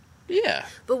enough. Yeah.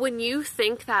 But when you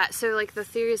think that, so, like, the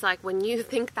theory is, like, when you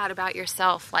think that about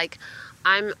yourself, like,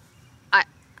 I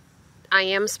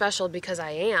am special because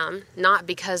I am, not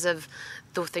because of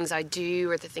the things I do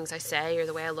or the things I say or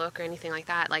the way I look or anything like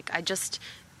that. Like, I just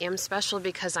am special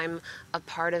because I'm a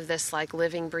part of this, like,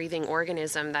 living, breathing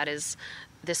organism that is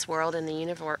this world and the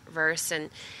universe.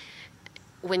 And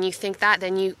when you think that,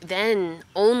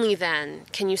 only then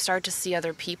can you start to see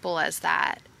other people as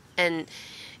that. And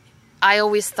I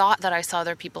always thought that I saw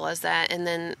other people as that. And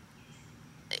then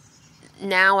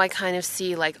now I kind of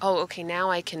see, like, oh, okay,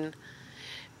 now I can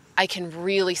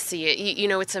really see it.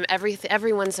 It's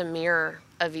everyone's a mirror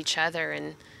of each other,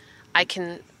 and I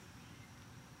can.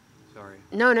 Sorry.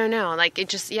 No. Like, it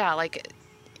just, yeah, like,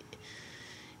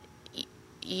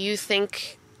 you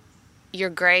think you're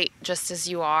great just as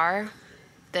you are,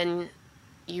 then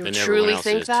you truly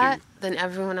think that, then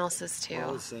everyone else is too.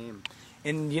 All the same.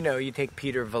 And, you take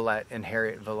Peter Villette and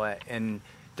Harriet Villette, and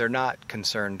they're not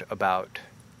concerned about...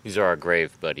 These are our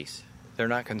grave buddies. They're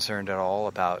not concerned at all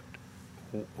about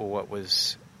what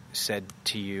was said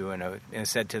to you and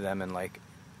said to them in, like,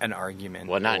 an argument.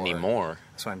 Well, not anymore.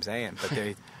 That's what I'm saying. But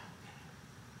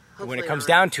when it comes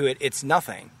down to it, it's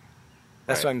nothing.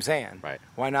 That's what I'm saying. Right.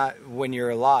 Why not, when you're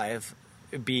alive,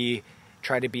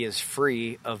 try to be as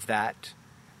free of that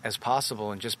as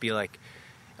possible and just be like...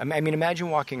 I mean,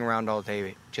 imagine walking around all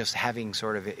day just having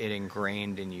sort of it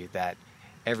ingrained in you that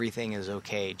everything is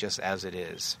okay just as it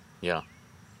is. Yeah.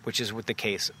 Which is the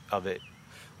case of it,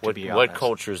 What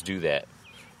cultures do that?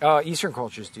 Eastern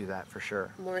cultures do that for sure.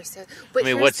 More so. But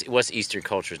what's Eastern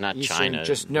cultures? Not Eastern,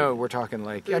 China. We're talking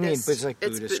like... Buddhist. I mean, it's like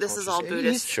Buddhist This is all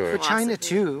Buddhist. Sure. For China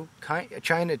too.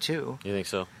 China too. You think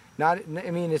so?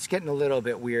 It's getting a little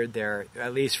bit weird there,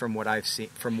 at least from what I've seen,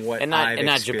 I've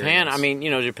not Japan. I mean,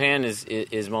 Japan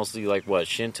is mostly like what,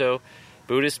 Shinto,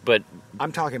 Buddhist, but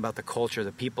I'm talking about the culture.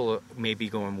 The people may be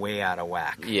going way out of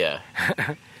whack. Yeah.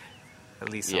 At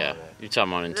least some of it. You're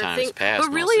talking about in times past.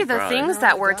 But really, the things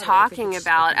that we're talking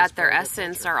about at their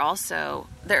essence are also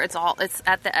there. It's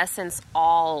at the essence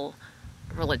all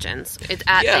religions. It's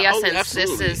at the essence.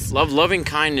 Absolutely. This is loving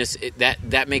kindness.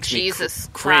 That makes Jesus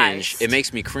me cringe. Christ. It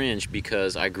makes me cringe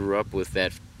because I grew up with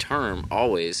that term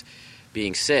always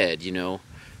being said. And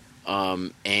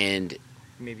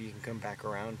maybe you can come back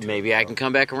around to maybe it. I can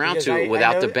come back around to it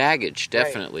without the baggage.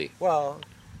 Definitely. Right. Well,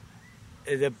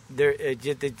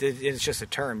 it's just a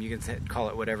term. You can call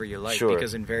it whatever you like,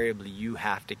 because invariably you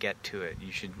have to get to it.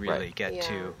 You should really get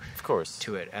to, of course,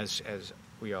 to it as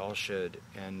we all should,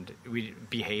 and we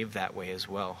behave that way as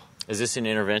well. Is this an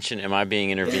intervention? Am I being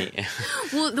intervened?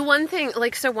 Well, the one thing,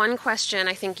 one question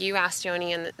I think you asked,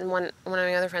 Yoni, and one of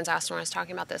my other friends asked when I was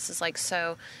talking about this is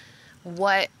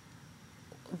what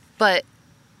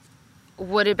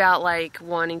about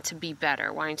wanting to be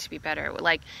better? I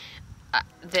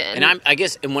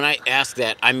guess, and when I ask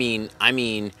that, I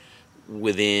mean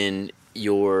within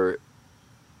your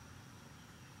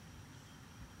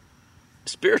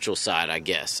spiritual side, I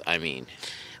guess.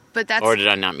 But that's, or did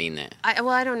I not mean that?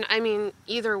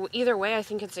 Either way, I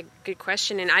think it's a good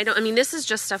question, and this is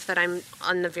just stuff that I'm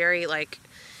on the very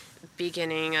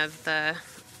beginning of the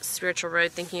spiritual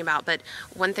road thinking about. But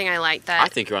one thing I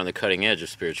think you're on the cutting edge of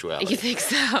spirituality. You think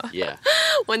so? Yeah.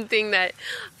 One thing that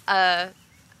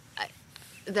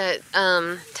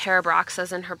Tara Brach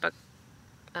says in her book,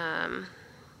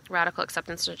 Radical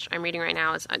Acceptance, which I'm reading right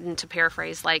now, is, to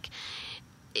paraphrase,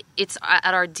 it's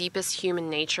at our deepest human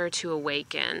nature to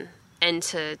awaken and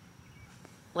to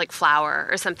flower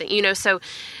or something, so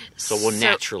we'll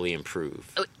naturally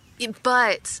improve.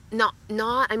 But not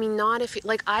if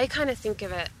I kind of think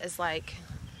of it as I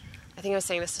think I was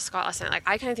saying this to Scott last night.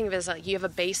 I kind of think of it as you have a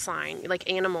baseline,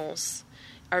 animals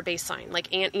are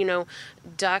baseline,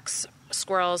 ducks,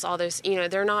 squirrels, all those,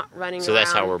 they're not running around. So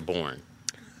that's how we're born.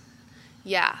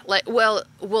 Yeah.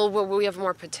 We have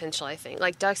more potential, I think.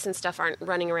 Ducks and stuff aren't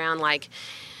running around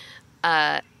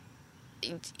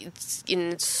it's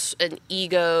in an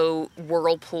ego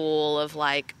whirlpool of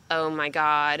oh my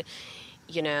God,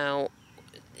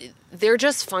 they're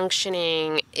just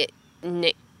functioning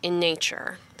in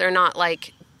nature. They're not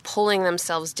pulling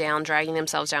themselves down, dragging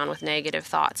themselves down with negative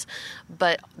thoughts,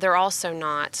 but they're also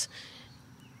not,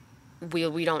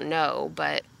 we don't know,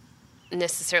 but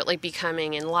necessarily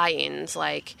becoming enlightened,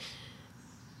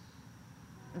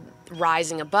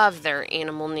 rising above their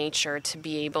animal nature to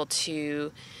be able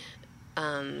to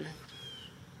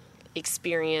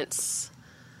experience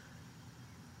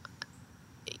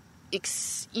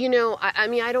I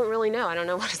mean, I don't really know. I don't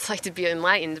know what it's like to be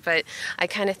enlightened, but I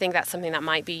kind of think that's something that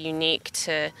might be unique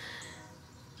to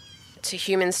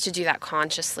humans to do that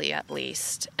consciously, at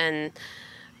least. And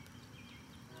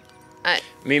I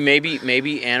mean,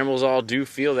 maybe animals all do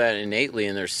feel that innately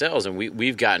in their cells, and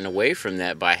we've gotten away from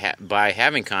that by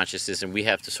having consciousness, and we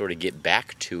have to sort of get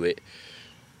back to it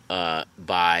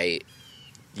by,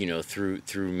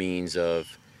 through means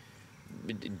of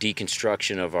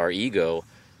deconstruction of our ego,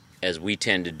 as we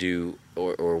tend to do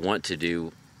or want to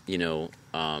do,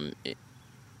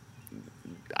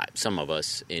 some of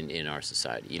us in our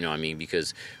society,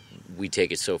 because we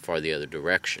take it so far the other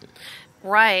direction.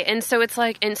 Right. And so it's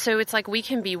like we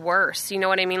can be worse. You know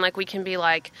what I mean? Like we can be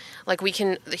the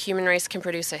human race can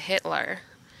produce a Hitler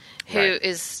who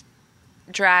is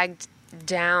dragged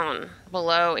down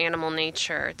below animal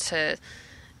nature to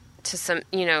some,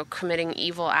 committing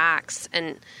evil acts.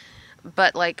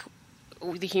 But like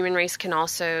the human race can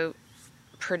also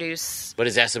produce. But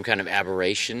is that some kind of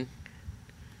aberration?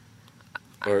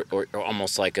 Or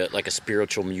almost like a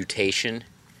spiritual mutation?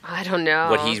 I don't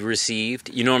know what he received.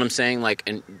 You know what I'm saying? I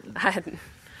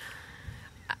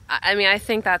mean, I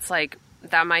think that's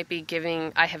that might be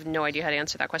giving. I have no idea how to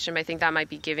answer that question, but I think that might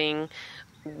be giving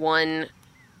one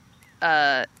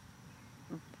blip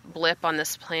on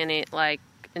this planet,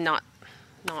 not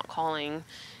calling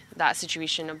that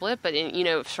situation a blip, but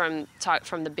from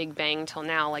the Big Bang till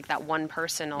now, that one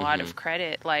person, a lot of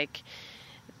credit,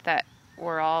 that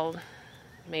we're all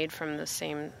made from the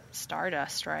same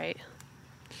stardust, right?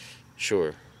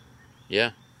 Sure.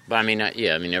 Yeah. But I mean,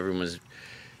 everyone's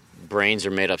brains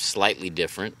are made up slightly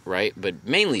different, right? But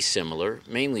mainly similar,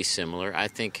 I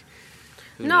think.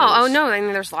 No. I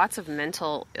mean, there's lots of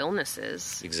mental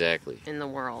illnesses. Exactly. In the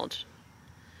world.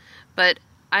 But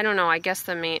I don't know, I guess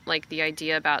the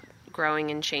idea about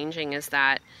growing and changing is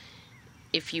that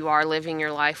if you are living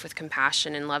your life with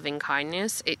compassion and loving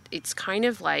kindness, it's kind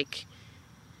of like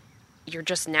you're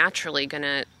just naturally going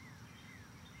to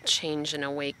change and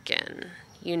awaken.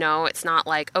 It's not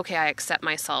like, okay, I accept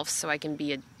myself so I can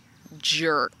be a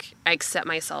jerk. I accept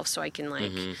myself so I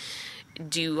can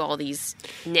do all these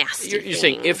nasty things. You're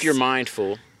saying if you're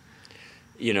mindful,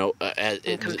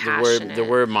 the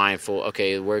word mindful,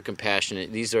 okay, the word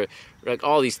compassionate, these are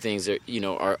all these things are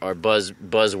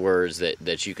buzzwords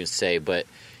that you can say, but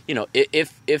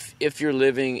if you're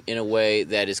living in a way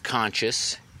that is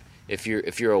conscious, if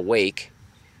you're awake,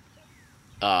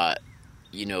 to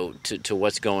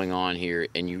what's going on here,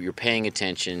 and you're paying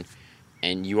attention,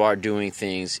 and you are doing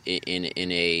things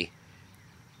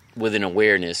with an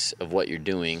awareness of what you're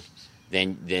doing,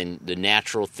 then the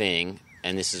natural thing,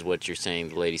 and this is what you're saying,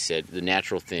 the lady said, the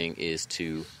natural thing is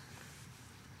to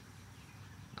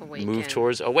move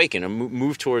towards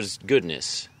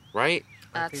goodness, right?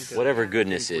 Whatever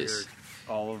goodness is.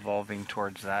 We're all evolving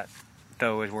towards that.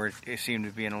 Though it seemed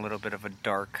to be in a little bit of a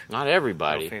dark. Not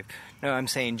everybody. Faith. No, I'm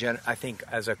saying I think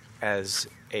as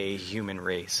a human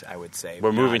race, I would say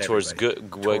we're moving towards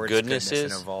what goodness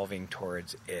is, and evolving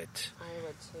towards it. I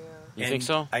would too. You think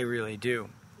so? I really do.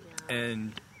 Yeah.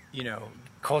 And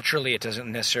culturally, it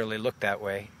doesn't necessarily look that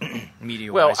way.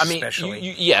 Media-wise, especially.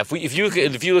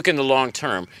 If you look in the long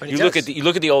term, you look at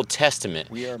the Old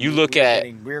Testament. We're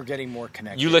getting more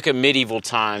connected. You look at medieval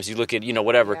times. You look at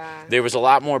whatever. Yeah. There was a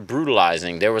lot more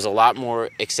brutalizing. There was a lot more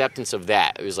acceptance of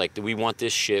that. It was like, we want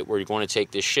this shit. We're going to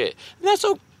take this shit. And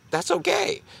that's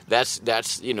okay. That's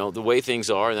the way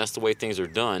things are, and that's the way things are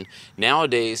done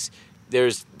nowadays.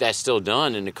 That's still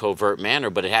done in a covert manner,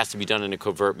 but it has to be done in a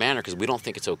covert manner because we don't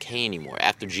think it's okay anymore.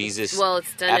 After Jesus,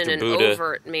 it's done in an Buddha,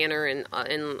 overt manner in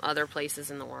other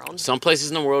places in the world. Some places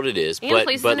in the world it is, but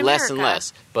less and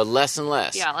less. But less and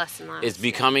less. Yeah, less and less. It's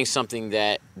becoming something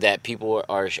that people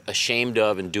are ashamed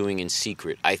of and doing in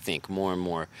secret. I think more and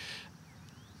more.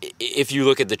 If you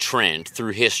look at the trend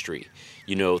through history,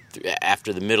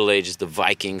 after the Middle Ages, the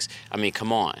Vikings. I mean,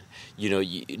 come on.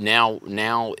 Now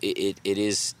it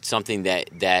is something that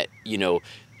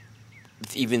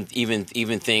even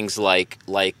things like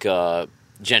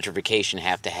gentrification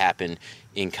have to happen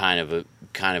in kind of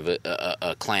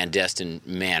a clandestine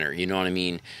manner. You know what I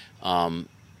mean?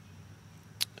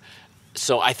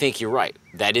 So I think you're right.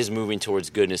 That is moving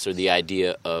towards goodness, or the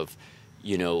idea of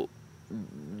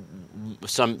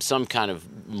some kind of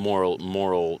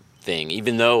moral thing,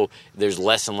 even though there's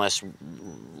less and less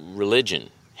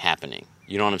religion happening.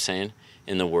 You know what I'm saying?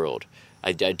 In the world.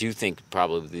 I do think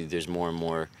probably there's more and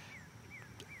more,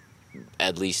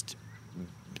 at least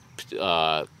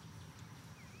sort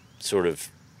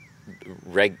of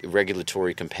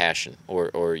regulatory compassion,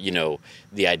 or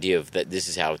the idea of that this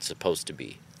is how it's supposed to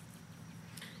be.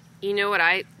 You know what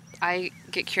I I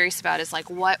get curious about is like,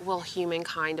 what will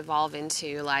humankind evolve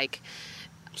into? Like,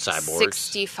 cyborgs.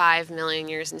 65 million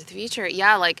years into the future.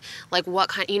 Yeah, like what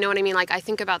kind, you know what I mean? Like, I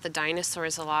think about the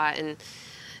dinosaurs a lot, and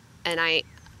I'm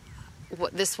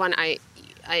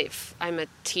a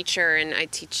teacher, and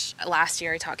last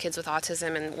year I taught kids with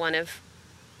autism, and one of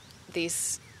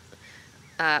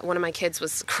my kids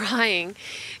was crying,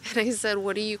 and I said,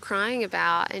 "What are you crying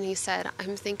about?" And he said,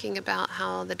 "I'm thinking about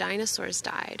how the dinosaurs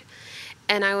died."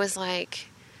 And I was like,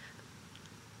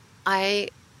 I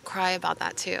cry about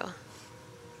that too.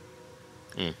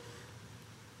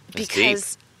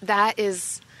 Because deep. That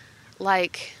is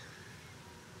like,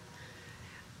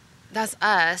 that's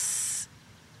us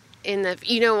in the,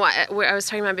 you know what, where I was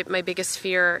talking about my biggest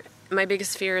fear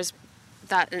is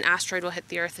that an asteroid will hit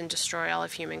the earth and destroy all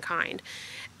of humankind.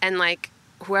 And like,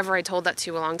 whoever I told that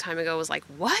to a long time ago was like,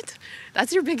 what?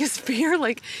 That's your biggest fear?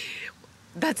 Like,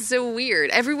 that's so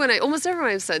weird. Almost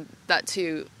everyone I've said that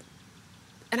to.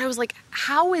 And I was like,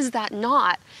 how is that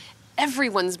not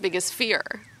everyone's biggest fear?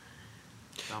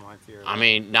 Not my fear. I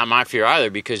mean, not my fear either,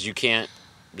 because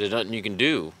there's nothing you can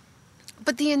do.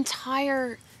 But the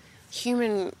entire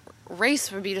human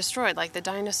race would be destroyed, like the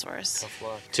dinosaurs.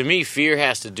 To me, fear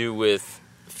has to do with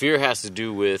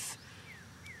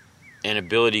an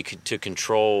ability to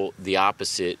control the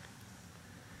opposite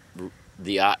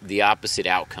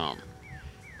outcome,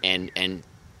 and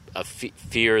a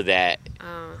fear that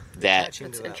that's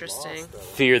interesting.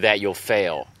 Fear that you'll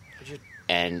fail,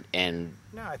 and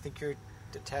no, I think you're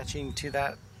attaching to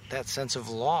that sense of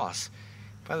loss.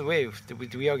 By the way,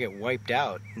 do we all get wiped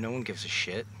out? No one gives a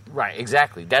shit. Right,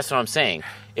 exactly. That's what I'm saying.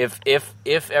 If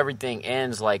everything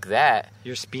ends like that,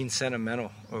 you're being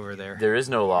sentimental over there. There is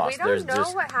no loss. We don't know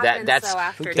what happens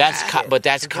after death. But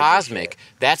that's cosmic.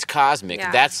 That's cosmic.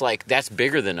 Yeah. That's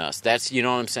bigger than us. That's, you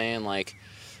know what I'm saying? Like,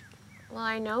 well,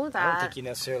 I know that. I don't think you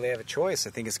necessarily have a choice. I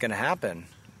think it's going to happen,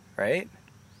 right?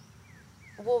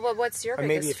 Well, but what's your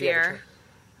biggest fear?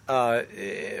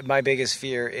 My biggest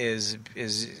fear is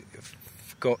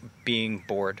being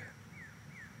bored.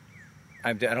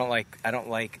 I don't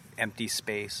like empty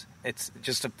space. It's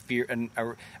just a fear, and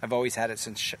I've always had it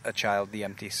since a child. The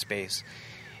empty space,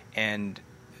 and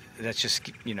that's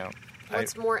just, you know.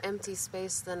 What's more empty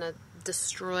space than a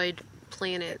destroyed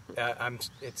planet?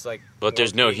 It's like. But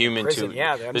there's no human to.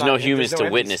 Yeah, there's no humans to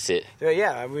witness it.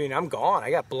 Yeah, I mean, I'm gone.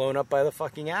 I got blown up by the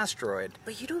fucking asteroid.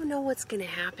 But you don't know what's going to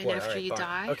happen after you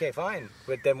die. Okay, fine.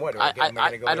 But then what? I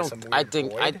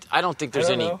don't think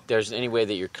there's any way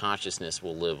that your consciousness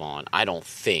will live on. I don't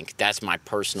think. That's my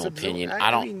personal opinion.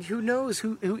 I mean, who knows?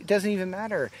 Who it doesn't even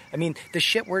matter. I mean, the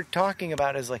shit we're talking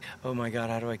about is like, oh my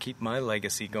god, how do I keep my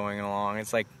legacy going along?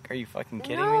 It's like, are you fucking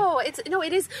kidding me?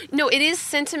 It is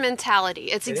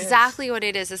sentimentality. It's exactly what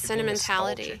it is. It's sentimentality.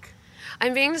 Nostalgic.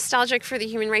 I'm being nostalgic for the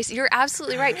human race. You're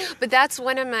absolutely right. But that's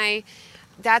one of my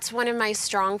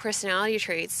strong personality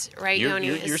traits, right, Yoni?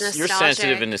 You're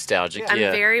sensitive and nostalgic. I'm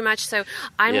very much so.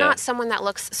 I'm not someone that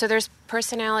looks. So there's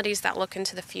personalities that look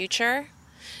into the future,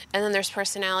 and then there's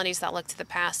personalities that look to the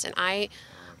past. And I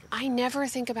never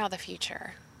think about the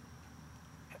future.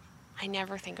 I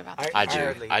never think about the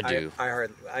future. I do.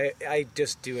 I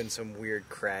just do in some weird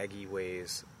craggy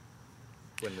ways.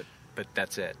 But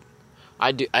that's it.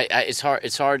 I do. It's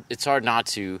hard not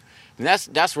to. I mean,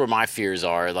 that's where my fears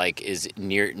are. Like, is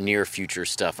near future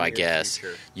stuff. I guess.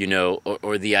 Future. You know,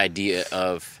 or the idea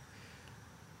of,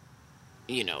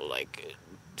 you know, like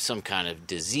some kind of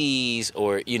disease,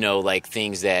 or, you know, like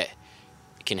things that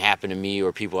can happen to me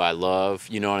or people I love.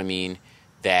 You know what I mean?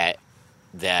 That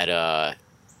are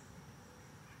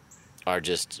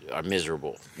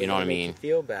miserable. You know what I mean? Make you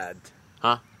feel bad.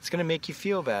 Huh? It's gonna make you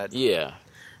feel bad. Yeah.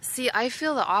 See, I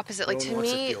feel the opposite. Like, to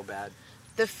me, feel bad.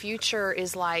 The future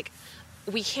is like,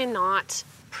 we cannot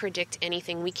predict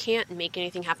anything. We can't make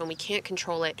anything happen. We can't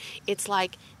control it. It's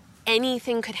like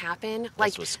anything could happen. That's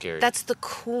like, what's scary. That's the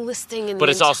coolest thing in but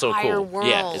the it's also entire cool. world.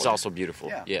 Yeah, it's also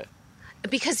beautiful. Yeah.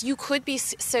 Because you could be,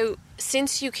 so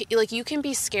since you can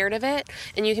be scared of it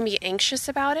and you can be anxious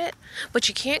about it, but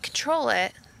you can't control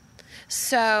it.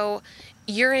 So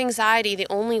your anxiety, the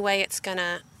only way it's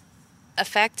gonna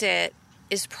affect it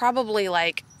is probably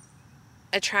like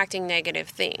attracting negative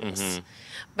things. Mm-hmm.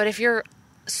 But if you're,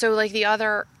 so like the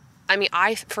other, I mean,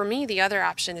 for me, the other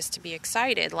option is to be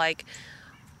excited. Like,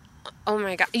 oh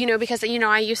my God, you know, because, you know,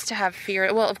 I used to have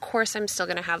fear. Well, of course I'm still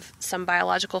going to have some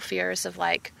biological fears of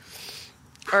like,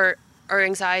 or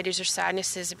anxieties or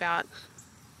sadnesses about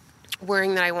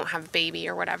worrying that I won't have a baby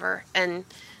or whatever. And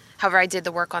however, I did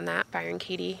the work on that, Byron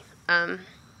Katie,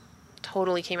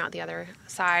 totally came out the other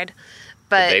side.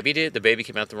 But the baby did? The baby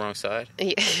came out the wrong side?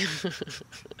 Yeah.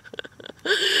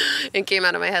 It came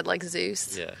out of my head like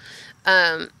Zeus.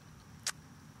 Yeah.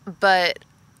 But,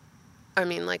 I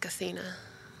mean, like Athena,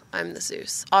 I'm the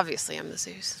Zeus. Obviously, I'm the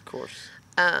Zeus. Of course.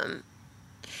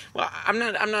 Well, I'm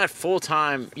not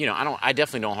full-time, I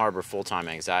definitely don't harbor full-time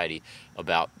anxiety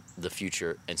about the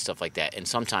future and stuff like that. And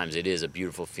sometimes it is a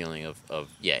beautiful feeling of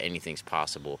anything's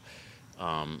possible.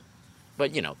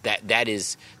 But that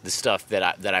is the stuff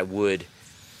that I would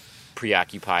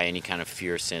preoccupy any kind of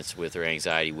fear sense with or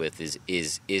anxiety with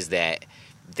is that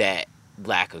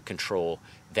lack of control,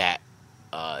 that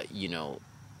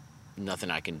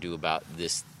nothing I can do about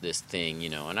this thing,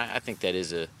 and I think that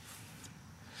is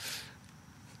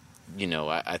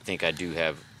I think I do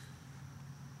have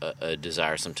a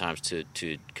desire sometimes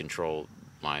to control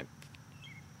my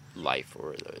life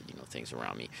or things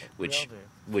around me, which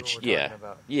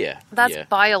that's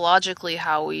biologically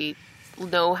how we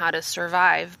know how to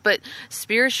survive. But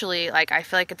spiritually, like, I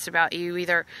feel like it's about you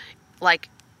either like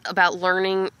about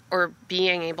learning or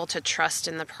being able to trust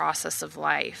in the process of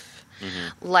life.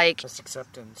 Mm-hmm. Like, just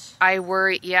acceptance. I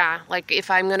worry, like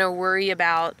if I'm going to worry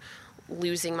about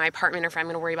losing my apartment or if I'm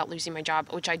going to worry about losing my job,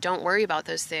 which I don't worry about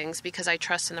those things because I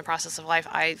trust in the process of life.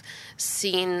 I've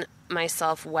seen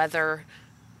myself weather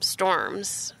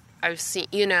storms. I've seen,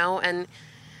 and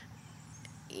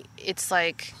it's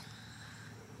like,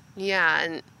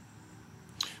 and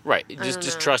right.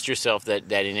 Just trust yourself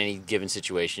that in any given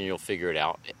situation you'll figure it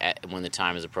out when the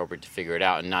time is appropriate to figure it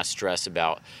out, and not stress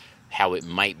about how it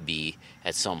might be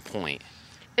at some point.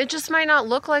 It just might not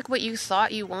look like what you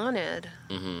thought you wanted.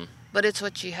 Mm-hmm. But it's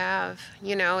what you have,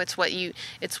 it's what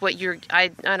you're, I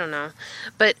don't know.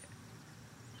 But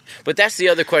that's the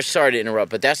other question. Sorry to interrupt,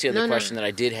 but that's the other question that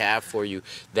I did have for you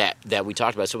that we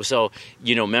talked about. So,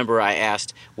 remember I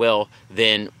asked, well,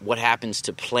 then what happens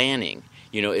to planning?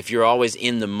 If you're always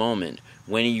in the moment,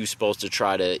 when are you supposed to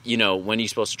try to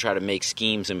make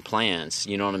schemes and plans?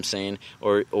 You know what I'm saying?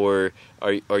 Or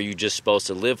are you just supposed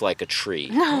to live like a tree?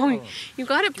 No, you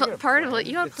got it. Part of it.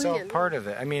 You got to plan. It's all part of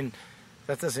it. I mean,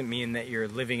 that doesn't mean that you're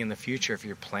living in the future if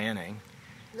you're planning.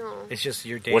 No. It's just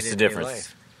your day-to-day What's the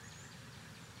difference?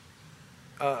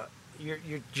 Life.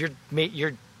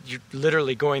 You're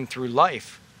literally going through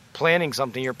life, planning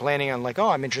something. You're planning on, like, oh,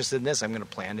 I'm interested in this. I'm going to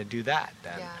plan to do that.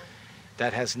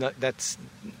 That has no.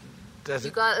 You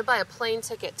got to buy a plane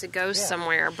ticket to go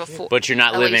somewhere before. But you're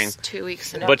not living. Least 2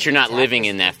 weeks. But you're not living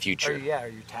in that future. Are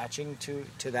you attaching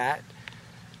to that?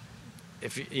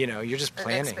 If you're just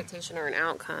planning. An expectation or an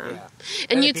outcome. Yeah.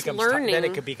 And it's learning. Then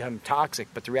it could become toxic.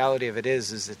 But the reality of it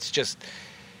is it's just.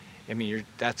 I mean,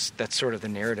 that's sort of the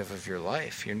narrative of your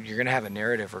life. You're going to have a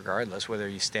narrative regardless, whether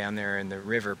you stand there and the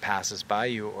river passes by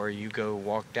you, or you go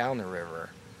walk down the river,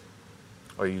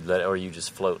 or you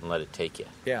just float and let it take you.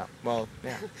 Yeah. Well,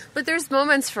 yeah. But there's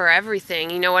moments for everything.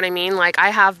 You know what I mean? Like,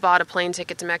 I have bought a plane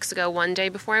ticket to Mexico one day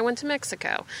before I went to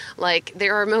Mexico. Like,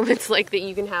 there are moments like that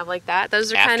you can have like that.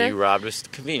 Those are kind of after you robbed a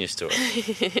convenience store.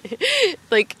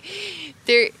 Like,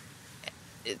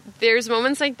 there's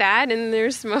moments like that, and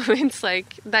there's moments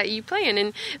like that you plan,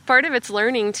 and part of it's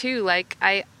learning too. Like,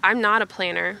 I'm not a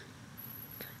planner,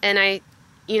 and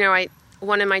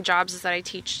one of my jobs is that I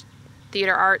teach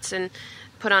theater arts and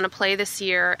put on a play this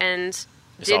year, and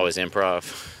it's always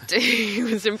improv. It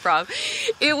was improv.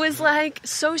 It was like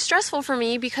so stressful for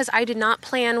me because I did not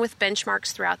plan with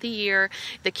benchmarks throughout the year.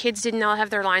 The kids did not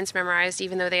have their lines memorized,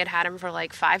 even though they had them for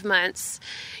like 5 months,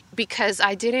 because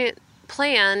I didn't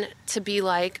plan to be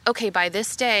like, okay, by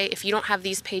this day, if you don't have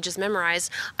these pages memorized,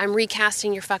 I'm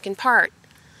recasting your fucking part.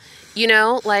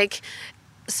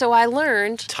 So I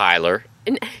learned, Tyler,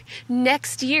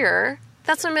 next year,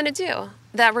 that's what I'm going to do.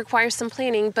 That requires some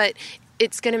planning, but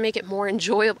it's going to make it more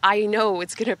enjoyable. I know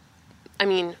it's going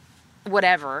to,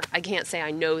 whatever. I can't say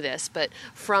I know this, but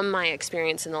from my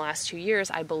experience in the last 2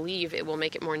 years, I believe it will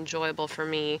make it more enjoyable for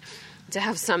me to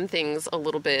have some things a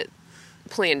little bit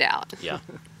planned out. Yeah.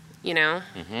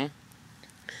 Mm-hmm.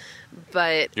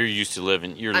 But you're used to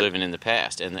living in the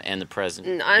past and the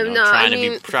present. I'm not trying to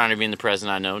be in the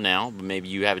present. I know now, but maybe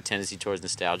you have a tendency towards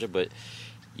nostalgia. But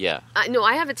yeah,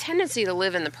 I have a tendency to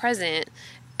live in the present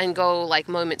and go like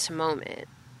moment to moment.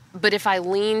 But if I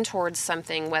lean towards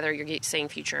something, whether you're saying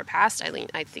future or past,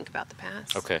 I think about the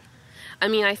past. Okay.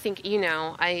 I think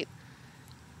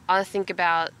I'll think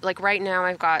about, like, right now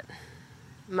I've got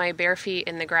my bare feet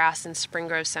in the grass in Spring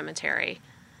Grove Cemetery.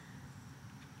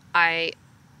 I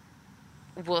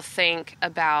will think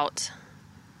about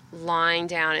lying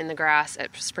down in the grass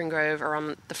at Spring Grove or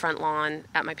on the front lawn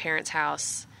at my parents'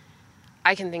 house.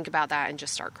 I can think about that and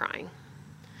just start crying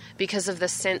because of the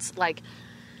sense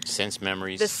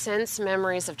memories. The sense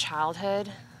memories of childhood.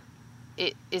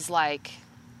 It is like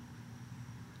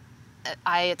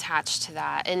I attached to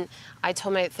that. And I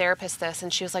told my therapist this,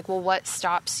 and she was like, well, what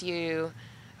stops you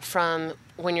from,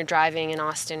 when you're driving in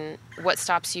Austin, what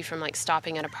stops you from like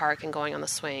stopping at a park and going on the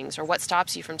swings? Or what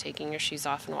stops you from taking your shoes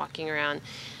off and walking around?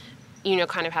 You know,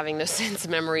 kind of having those sense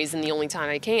memories in the only time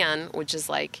I can, which is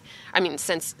like, I mean,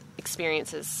 sense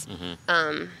experiences.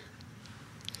 Mm-hmm.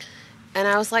 And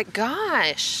I was like,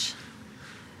 gosh,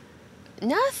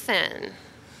 nothing.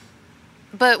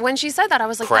 But when she said that, I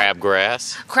was like...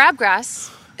 Crabgrass.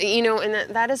 Crabgrass. You know,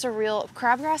 and that is a real...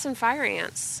 Crabgrass and fire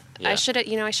ants. Yeah. I should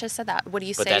have said that. What do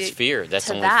you say? But that's fear. That's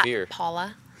to only that, fear.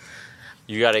 Paula?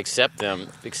 You got to accept them.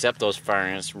 Accept those fire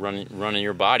ants running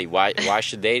your body. Why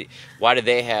should they? Why do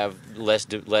they have less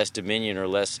dominion or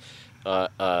less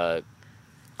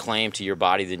claim to your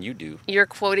body than you do? You're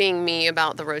quoting me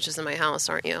about the roaches in my house,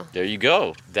 aren't you? There you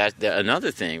go. That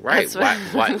another thing, right?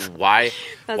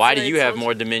 Why do you have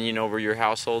more dominion over your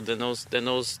household than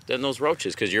those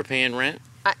roaches? Because you're paying rent.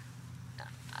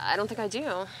 I don't think I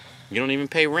do. You don't even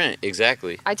pay rent.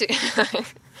 Exactly. I do.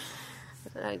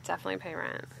 I definitely pay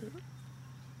rent.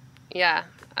 Yeah,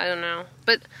 I don't know.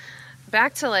 But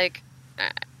back to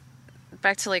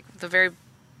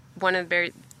one of the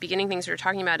very beginning things we were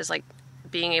talking about is like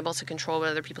being able to control what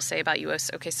other people say about you.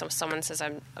 Okay, so someone says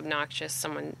I'm obnoxious,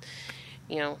 someone,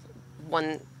 you know,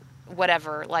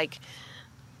 whatever. Like,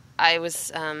 I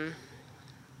was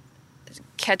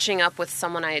catching up with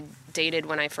someone I had dated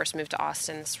when I first moved to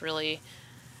Austin, this really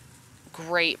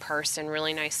great person,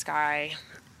 really nice guy,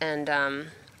 and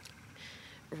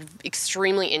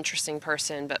extremely interesting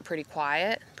person, but pretty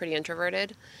quiet, pretty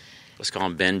introverted. Let's call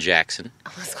him Ben Jackson.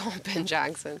 Let's call him Ben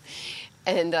Jackson.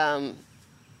 And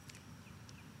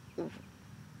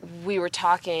we were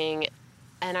talking,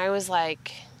 and I was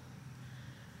like,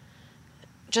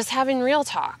 just having real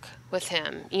talk with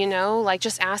him, you know, like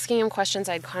just asking him questions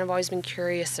I'd kind of always been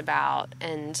curious about,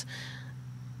 and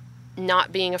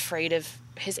not being afraid of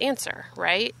his answer,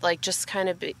 right? Like just kind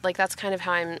of like that's kind of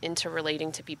how I'm into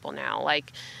relating to people now,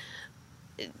 like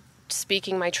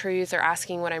speaking my truth or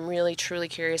asking what I'm really truly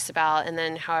curious about, and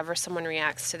then however someone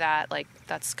reacts to that, like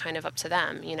that's kind of up to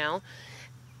them, you know.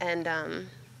 And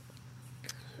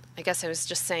I guess I was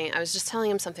just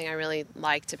telling him something I really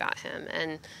liked about him,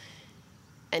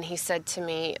 and he said to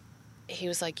me, he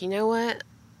was like, you know what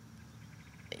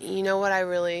I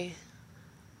really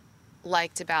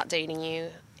liked about dating you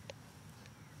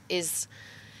is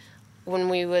when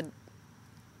we would,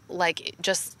 like,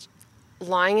 just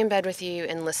lying in bed with you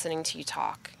and listening to you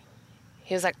talk.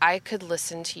 He was like, I could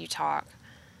listen to you talk.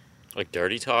 Like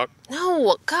dirty talk?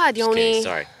 No, God, Yoni.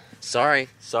 Sorry. Why?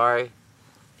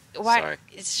 Sorry.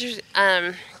 It's just,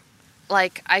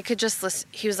 like, I could just listen.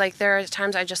 He was like, there are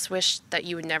times I just wish that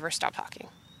you would never stop talking.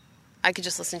 I could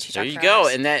just listen to you talk. There you for go.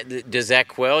 hours. And does that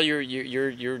quell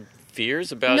your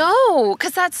fears about? No,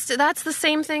 because that's the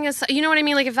same thing as, you know what I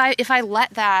mean. Like if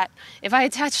I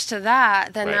attach to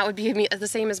that, then right. That would be the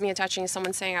same as me attaching to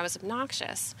someone saying I was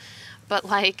obnoxious. But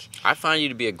like, I find you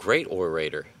to be a great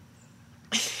orator.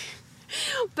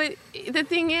 But the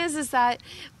thing is that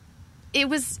it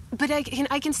was. But I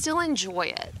can still enjoy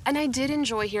it, and I did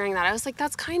enjoy hearing that. I was like,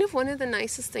 that's kind of one of the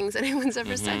nicest things that anyone's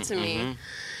ever said to me,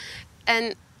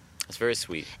 and that's very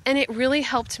sweet. And it really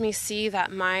helped me see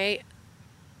that my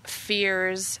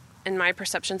fears and my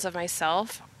perceptions of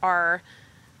myself are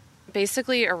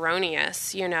basically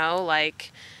erroneous, you know,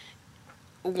 like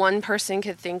one person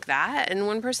could think that and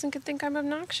one person could think I'm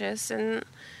obnoxious, and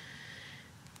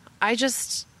I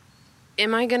just,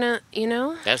 am I gonna, you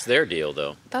know? That's their deal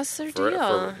though. That's their deal.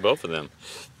 For both of them,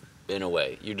 in a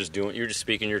way. You're just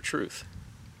speaking your truth.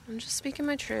 I'm just speaking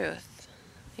my truth.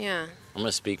 Yeah. I'm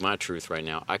gonna speak my truth right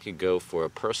now. I could go for a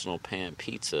personal pan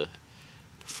pizza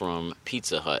from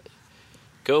Pizza Hut.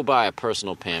 Go buy a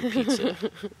personal pan pizza.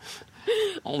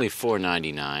 Only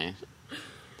 $4.99.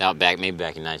 Maybe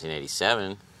back in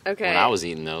 1987. Okay. When I was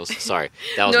eating those. Sorry.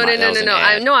 That was No.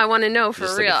 I want to know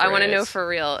for real. I want to know for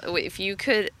real. If you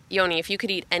could, Yoni, if you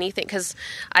could eat anything, because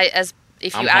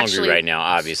I'm hungry right now,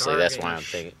 obviously. That's why I'm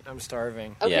thinking. I'm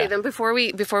starving. Okay, then before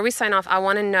we sign off, I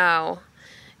want to know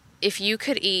if you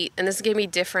could eat, and this is going to be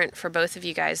different for both of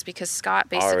you guys, because Scott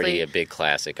basically... Already a big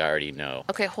classic, I already know.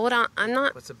 Okay, hold on. I'm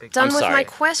not done with my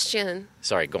question.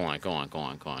 Sorry, go on.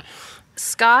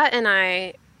 Scott and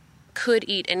I could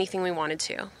eat anything we wanted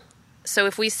to. So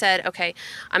if we said, okay,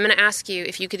 I'm going to ask you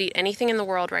if you could eat anything in the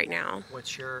world right now.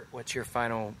 What's your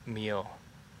final meal?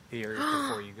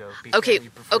 before you go. Okay,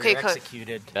 Before you're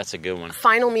executed. That's a good one.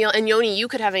 Final meal, and Yoni, you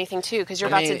could have anything too because you're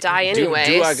about to die anyway.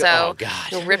 Do I go? So Oh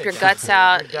God! you'll rip your guts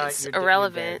out. It's You're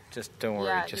irrelevant. Just don't worry.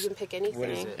 Yeah, just you can pick anything. What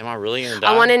is it? Am I really gonna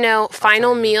die? I want to know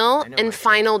final meal I know and my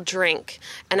final drink,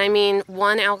 and I mean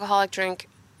one alcoholic drink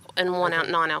and one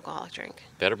non-alcoholic drink.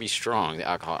 Better be strong. The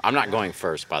alcohol. I'm not going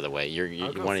first, by the way.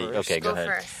 You go want to? first. Okay, go Go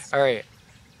ahead. first. All right.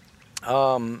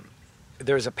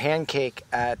 There's a pancake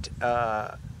at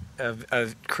a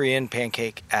Korean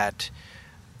pancake at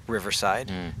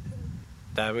Riverside.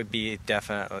 That would be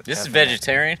definitely. This is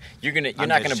vegetarian. You're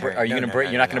not gonna. Are you gonna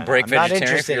break? You're not gonna break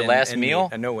vegetarian for your last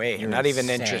meal? No way. You're not even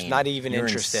insane. interested. Not even You're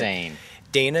interested. Insane.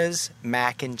 Dana's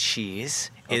mac and cheese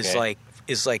is like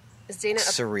Is Dana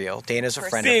surreal. Dana's a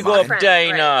friend Big of mine. up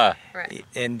Dana. Right.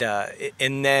 And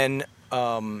then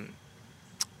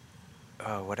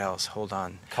what else? Hold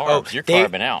on. Carbs. You're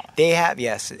carving out. They have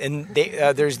and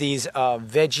they there's these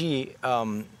veggie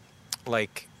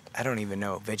like I don't even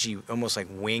know veggie almost like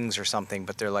wings or something,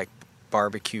 but they're like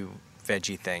barbecue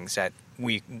veggie things that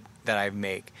I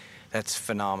make. That's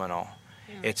phenomenal.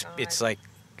 It's like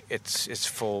it's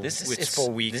full. It's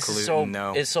full wheat gluten.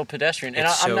 It's so pedestrian, and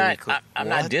It's I'm so not. wheat gluten. I'm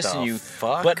not What dissing the you.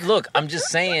 fuck? But look, I'm just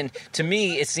saying. To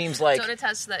me, it seems like Don't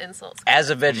attach to the insults. as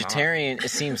a vegetarian, it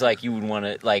seems like you would want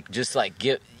to just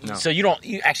get. No. So you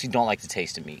actually don't like the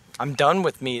taste of meat. I'm done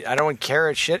with meat. I don't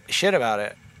care shit about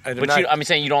it. I'm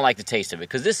saying you don't like the taste of it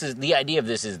because this is the idea of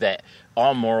this is that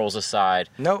all morals aside,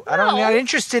 No, I'm not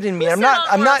interested in meat. Who I'm said not.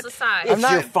 all I'm not. morals aside? it's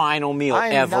not- your final meal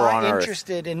I'm ever not on earth.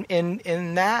 interested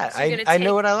in that. So you're gonna I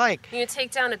know what I like. You gonna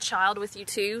take down a child with you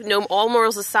too? No, all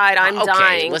morals aside, I'm Okay,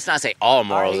 dying. let's not say all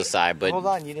morals aside, but Hold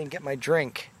on, you didn't get my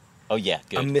drink. oh yeah,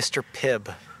 good. A Mr.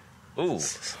 Pibb. Ooh,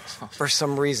 For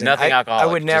some reason, Nothing I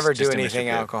alcoholic, would never just do a Mr. anything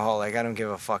Pibb. alcoholic. I don't give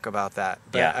a fuck about that.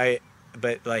 But Yeah.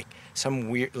 But like some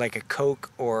weird, like a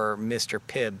Coke or Mr.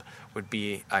 Pibb would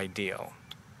be ideal.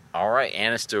 all right,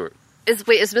 Anna Stewart. Is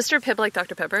Mr. Pibb like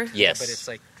Dr. Pepper? Yes, But it's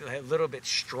like a little bit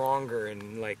stronger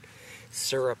and like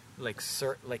syrup,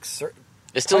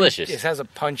 it's delicious. It has a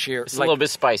punchier. It's a little bit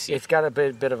spicy. It's got a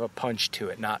bit of a punch to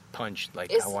it, not punch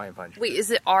like Hawaiian punch. Wait,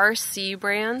 is it RC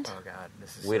brand? Oh God,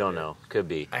 this is. We so don't good. know. Could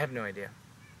be. I have no idea.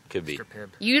 Could be. Mr. Pibb.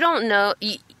 You don't know.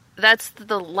 That's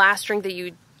the last drink that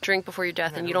you drink before your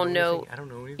death, and you don't know. I don't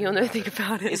know anything. You don't know anything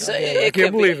about it. It can't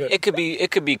could believe be. it.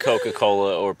 It could be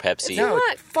Coca-Cola or Pepsi. No,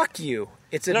 What? fuck you.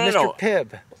 It's a No, Mr. no.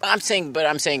 Pibb. I'm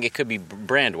saying it could be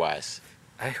brand-wise.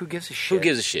 Who gives a shit? Who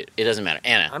gives a shit? It doesn't matter.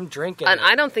 Anna. I'm drinking And it.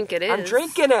 I don't think it is. I'm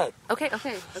drinking it. Okay.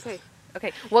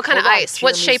 What kind of Hold on, ice?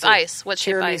 What shape tiramisu. ice? What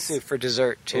shape ice? Tiramisu for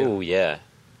dessert too. Ooh, yeah.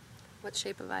 What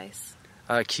shape of ice?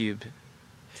 Cube.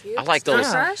 I like those.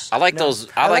 Crushed? I like those.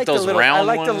 I like those the little, round I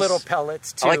like ones. the little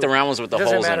pellets too. I like the round ones with the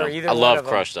Doesn't holes in matter, them. either I one love of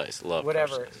them. crushed ice. Love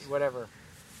crushed ice. Whatever.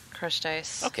 Crushed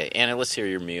ice. Okay, Anna, let's hear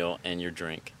your meal and your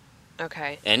drink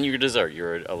Okay. and your dessert.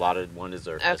 You're allotted one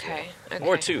dessert. as Okay, well. okay.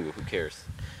 Or two. Who cares?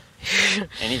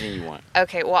 Anything you want.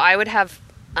 Okay. Well, I would have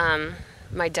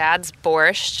my dad's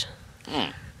borscht.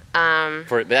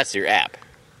 But that's your app.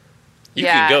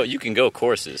 Yeah. You can go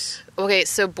courses. Okay,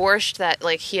 so borscht that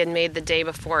like he had made the day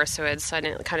before, so it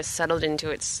suddenly kind of settled into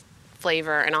its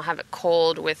flavor, and I'll have it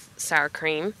cold with sour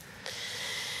cream.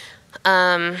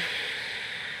 I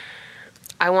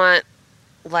want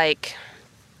like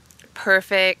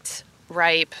perfect,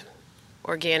 ripe,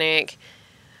 organic,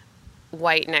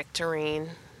 white nectarine,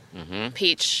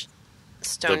 peach,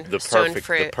 stone fruit.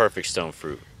 The perfect stone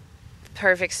fruit.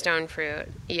 Perfect stone fruit.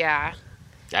 Yeah.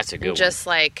 That's a good And just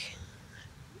like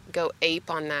go ape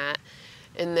on that,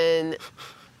 and then one.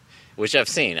 Which I've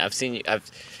seen. You.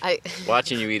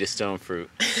 Watching you eat a stone fruit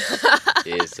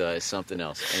is something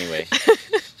else. Anyway.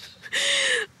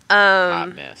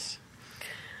 Hot mess.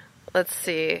 Let's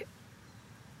see.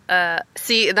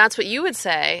 See, that's what you would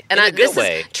say, and In a good this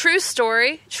way. is true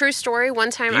story. True story.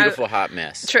 One time, Beautiful hot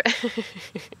mess.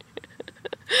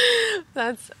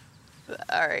 That's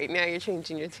all right. Now you're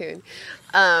changing your tune.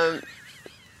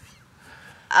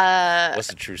 What's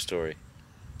the true story?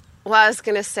 Well, I was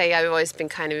gonna say I've always been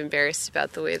kind of embarrassed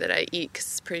about the way that I eat because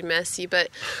it's pretty messy. But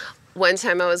one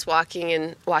time I was walking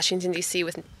in Washington D.C.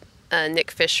 with Nick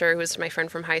Fisher, who was my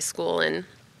friend from high school, and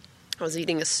I was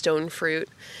eating a stone fruit,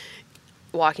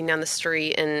 walking down the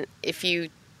street. And if you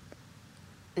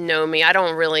know me, I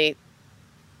don't really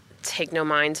take no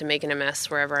mind to making a mess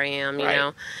wherever I am, you Right.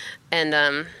 know. And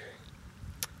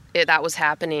that was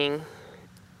happening,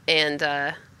 and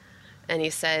he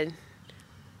said,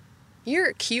 "You're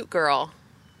a cute girl."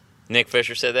 Nick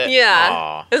Fisher said that? Yeah.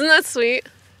 Aw, Isn't that sweet?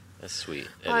 that's sweet.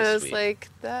 I That is was sweet. like,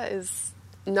 that is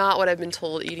not what I've been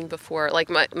told eating before. Like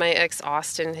my ex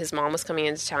Austin, his mom was coming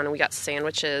into town and we got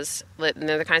sandwiches. And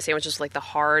they're the kind of sandwiches like the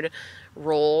hard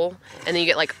roll, and then you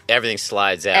get like everything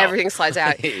slides out. Everything slides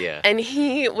out. Yeah. And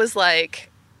he was like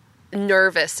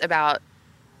nervous about.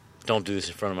 Don't do this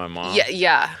in front of my mom. Yeah.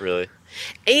 Yeah. Really.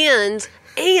 And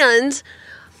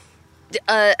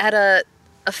at a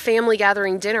family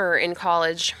gathering dinner in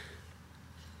college.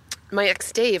 My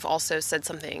ex Dave also said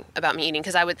something about me eating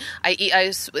because I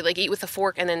eat with a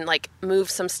fork and then like move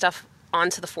some stuff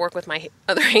onto the fork with my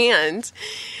other hand,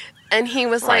 and he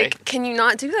was like, "Can you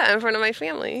not do that in front of my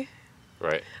family?"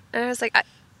 Right. And I was like,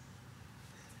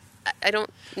 "I don't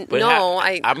know."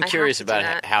 I'm curious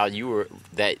about how you were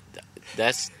that.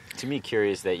 That's to me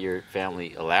curious that your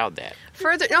family allowed that.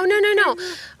 Further, no.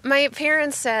 My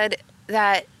parents said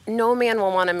that no man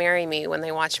will want to marry me when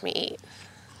they watch me eat.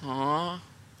 Aww.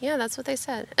 Yeah, that's what they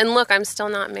said. And look, I'm still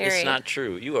not married. It's not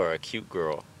true. You are a cute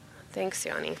girl. Thanks,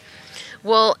 Yanni.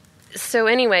 Well, so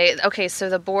anyway, okay, so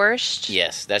the borscht.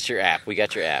 Yes, that's your app. We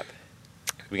got your app.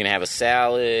 We're going to have a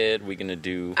salad. We're going to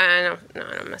do... I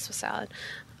don't mess with salad.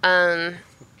 The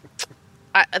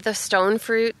stone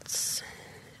fruits.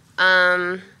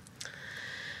 I'd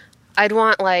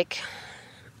want, like,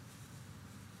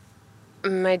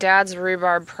 my dad's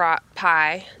rhubarb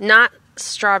pie. Not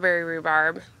strawberry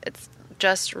rhubarb. It's...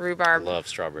 just rhubarb. I love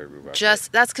strawberry rhubarb. That's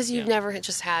because you've never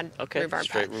just had rhubarb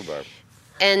straight pie. Rhubarb.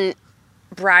 And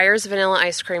Breyer's vanilla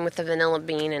ice cream with the vanilla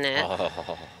bean in it.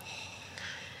 Oh.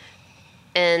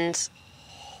 And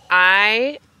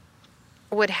I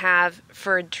would have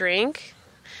for a drink,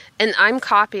 and I'm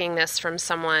copying this from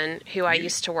someone who I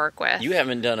used to work with. You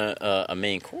haven't done a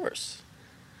main course.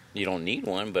 You don't need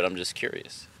one, but I'm just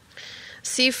curious.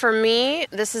 See, for me,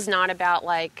 this is not about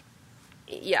like...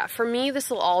 Yeah, for me, this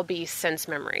will all be sense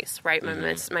memories, right?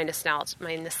 Mm-hmm.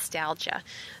 My nostalgia.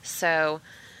 So,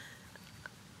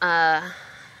 I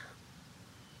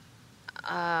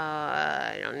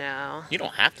don't know. You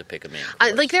don't have to pick a main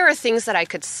course. Like, there are things that I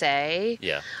could say.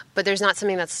 Yeah. But there's not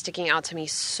something that's sticking out to me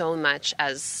so much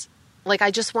as... Like,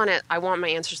 I want my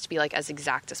answers to be, like, as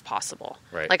exact as possible.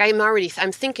 Right. Like,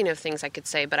 I'm thinking of things I could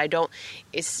say, but I don't...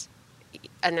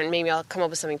 And then maybe I'll come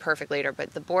up with something perfect later,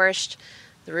 but the borscht...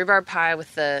 The rhubarb pie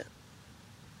with the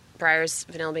Breyer's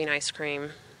vanilla bean ice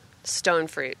cream, stone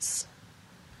fruits.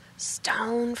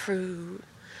 Stone fruit.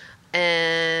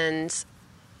 And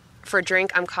for a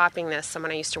drink, I'm copying this.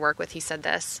 Someone I used to work with, he said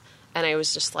this. And I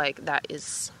was just like,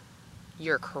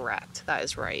 you're correct. That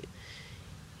is right.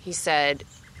 He said,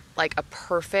 like a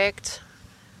perfect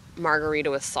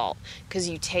margarita with salt. Because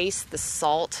you taste the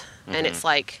salt, and it's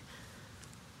like,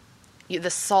 the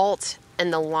salt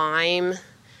and the lime...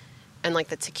 And, like,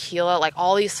 the tequila, like,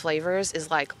 all these flavors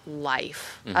is, like,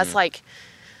 life. Mm-hmm. That's, like,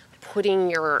 putting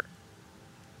your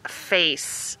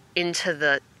face into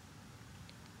the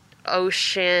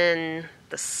ocean,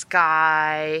 the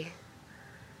sky,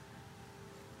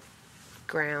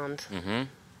 ground. Mm-hmm.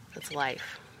 That's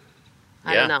life.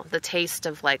 I don't know. The taste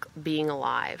of, like, being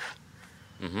alive.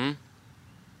 Mm-hmm.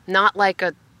 Not like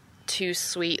a too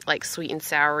sweet, like, sweet and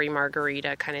soury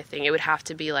margarita kind of thing. It would have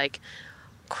to be, like...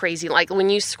 crazy, like when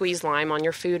you squeeze lime on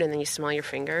your food and then you smell your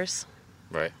fingers.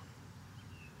 Right.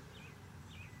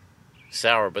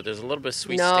 Sour, but there's a little bit of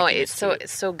sweet. No, it's so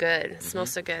good. It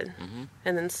smells so good. Mm-hmm.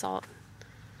 And then salt.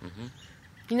 Mm-hmm.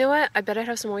 You know what? I bet I'd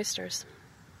have some oysters.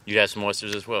 You'd have some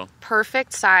oysters as well.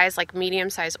 Perfect size, like medium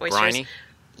size oysters. Briny?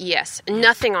 Yes,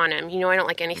 nothing on them. You know, I don't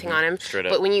like anything on them. Straight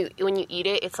up. But when you eat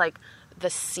it, it's like the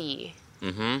sea.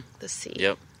 Mm-hmm. The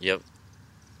sea. Yep.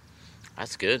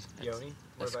 That's good. Yoni?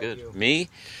 That's good. You? Me?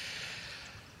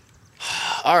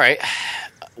 All right.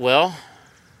 Well,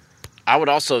 I would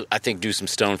also, I think, do some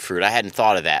stone fruit. I hadn't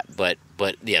thought of that, but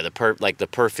yeah, the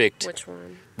perfect. Which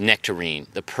one? Nectarine.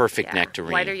 The perfect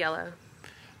nectarine. White or yellow?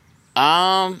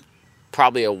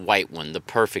 Probably a white one. The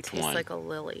perfect one. Tastes like a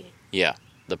lily. Yeah,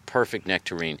 the perfect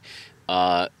nectarine,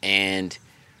 and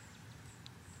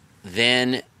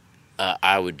then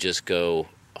I would just go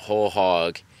whole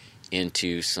hog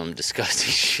into some disgusting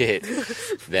shit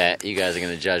that you guys are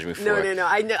going to judge me for. No.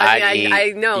 I know.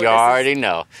 I know. You already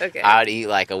know. Okay. I'd eat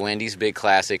like a Wendy's Big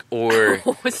Classic or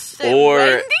Wendy's?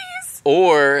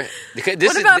 Or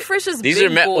what about Frisch's Big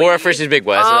Boy? Or Frisch's Big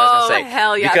Boy. That's what I was going to say.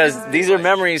 Hell yeah! Because these are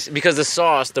memories. Because the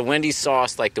sauce, the Wendy's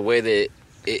sauce, like the way that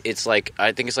it's like,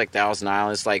 I think it's like Thousand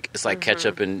Island. It's like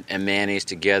ketchup and mayonnaise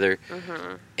together,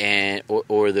 and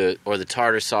or the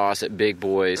tartar sauce at Big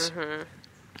Boy's.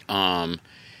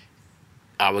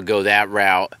 I would go that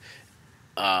route.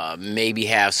 Maybe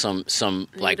have some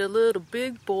like need a little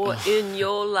big boy in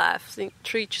your life.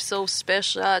 Treat you so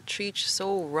special, I treat you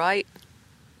so right.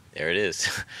 There it is.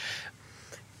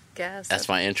 gas. That's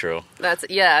my intro. That's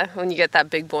when you get that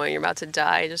big boy and you're about to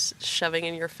die, just shoving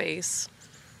in your face.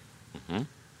 Mm-hmm.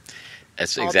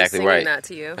 That's I'll exactly be right. That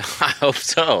to you. I hope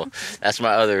so. That's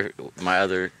my other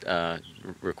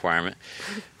requirement.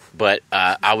 But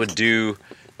I would do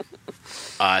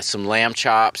some lamb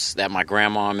chops that my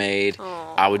grandma made.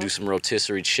 Aww. I would do some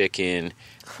rotisserie chicken.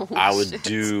 I would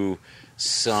do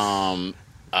some,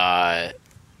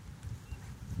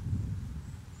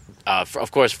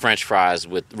 of course, French fries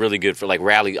with really good for like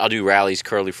Rally's. I'll do Rally's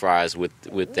curly fries with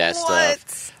that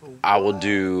stuff. I will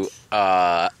do.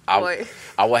 I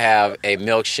will have a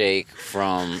milkshake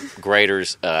from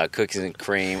Grater's Cookies and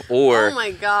Cream, or oh my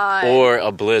God, or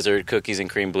a Blizzard Cookies and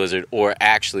Cream Blizzard, or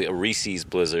actually a Reese's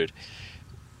Blizzard.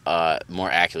 More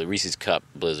accurately, Reese's Cup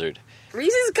Blizzard.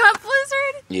 Reese's Cup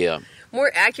Blizzard? Yeah. More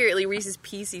accurately, Reese's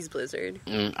Pieces Blizzard.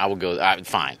 I would go.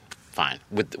 Fine,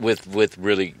 with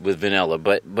vanilla,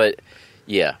 but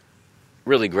yeah,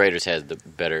 really, Grater's has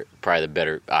probably the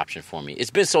better option for me.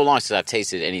 It's been so long since I've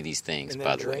tasted any of these things. And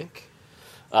by the drink?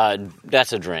 way,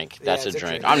 that's a drink. That's a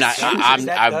drink. I'm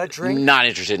not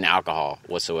interested in alcohol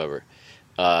whatsoever.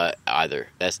 Either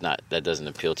that doesn't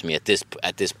appeal to me at this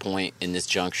point in this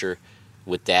juncture.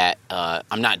 With that,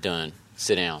 I'm not done.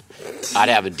 Sit down. I'd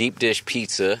have a deep dish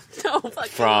pizza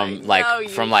from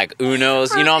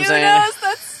Uno's. You know what I'm saying? Uno's,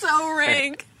 that's so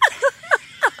rank.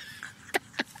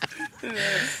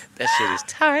 That shit is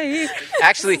tight.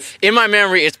 Actually, in my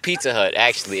memory, it's Pizza Hut.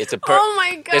 Actually, it's oh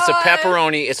my God. It's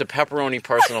a pepperoni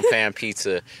personal pan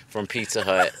pizza from Pizza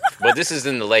Hut. But this is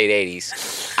in the late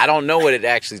 '80s. I don't know what it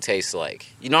actually tastes like.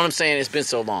 You know what I'm saying? It's been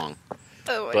so long.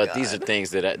 Oh my but God. these are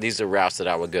things these are routes that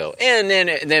I would go. And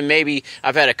then maybe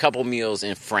I've had a couple meals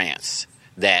in France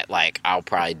that like I'll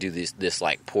probably do this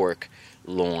like pork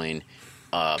loin.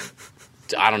 I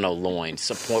don't know, loin,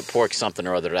 some pork something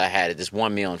or other that I had at this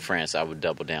one meal in France. I would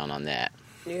double down on that.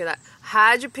 You hear that?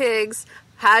 Hide your pigs,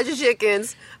 hide your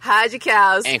chickens, hide your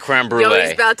cows, and creme brulee.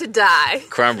 Joey's about to die.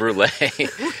 Creme brulee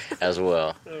as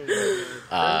well. Creme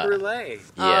brulee.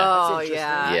 Yeah. Oh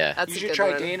yeah. That's you a should good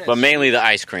try one. Dana's. But mainly the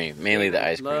ice cream.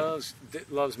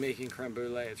 Loves making creme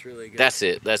brulee. It's really good. That's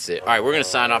it. All right, we're gonna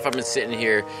sign off. I've been sitting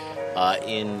here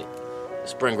in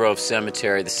Spring Grove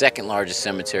Cemetery, the second largest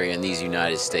cemetery in these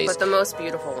United States. But the most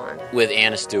beautiful one. With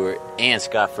Anna Stewart and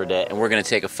Scott Fredette, and we're going to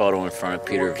take a photo in front of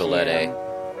Peter Vallette.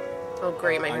 Oh,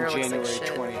 great. My hair looks like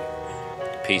January shit.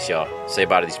 20th. Peace, y'all. Say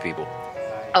bye to these people.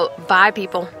 Oh, bye,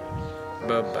 people.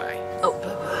 Bye-bye. Oh,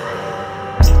 bye-bye.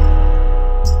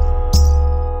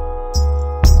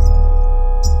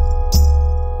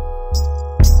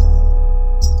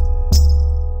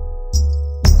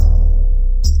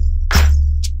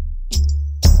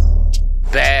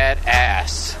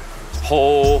 Badass.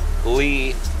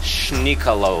 Holy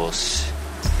schnickalos.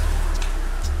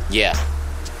 Yeah.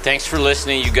 Thanks for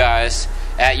listening, you guys.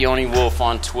 At Yoni Wolf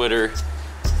on Twitter.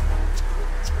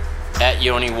 At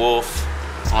Yoni Wolf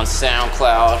on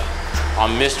SoundCloud.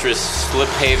 On Mistress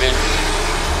Sliphaven.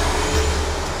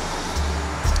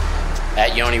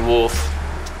 At Yoni Wolf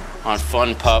on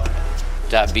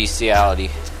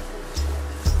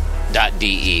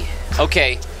funpup.bestiality.de.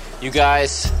 Okay, you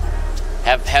guys.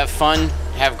 Have fun,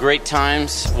 have great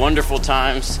times, wonderful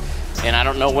times, and I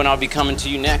don't know when I'll be coming to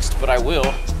you next, but I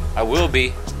will. I will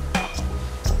be.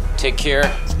 Take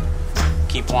care.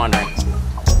 Keep wandering.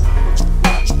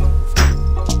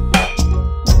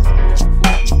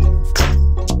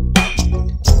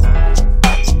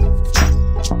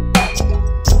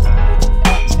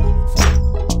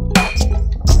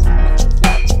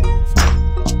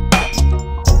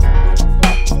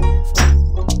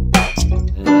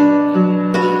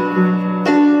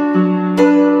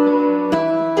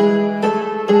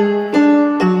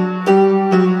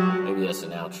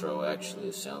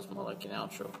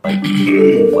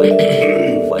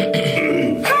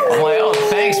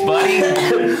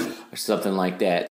 Something like that.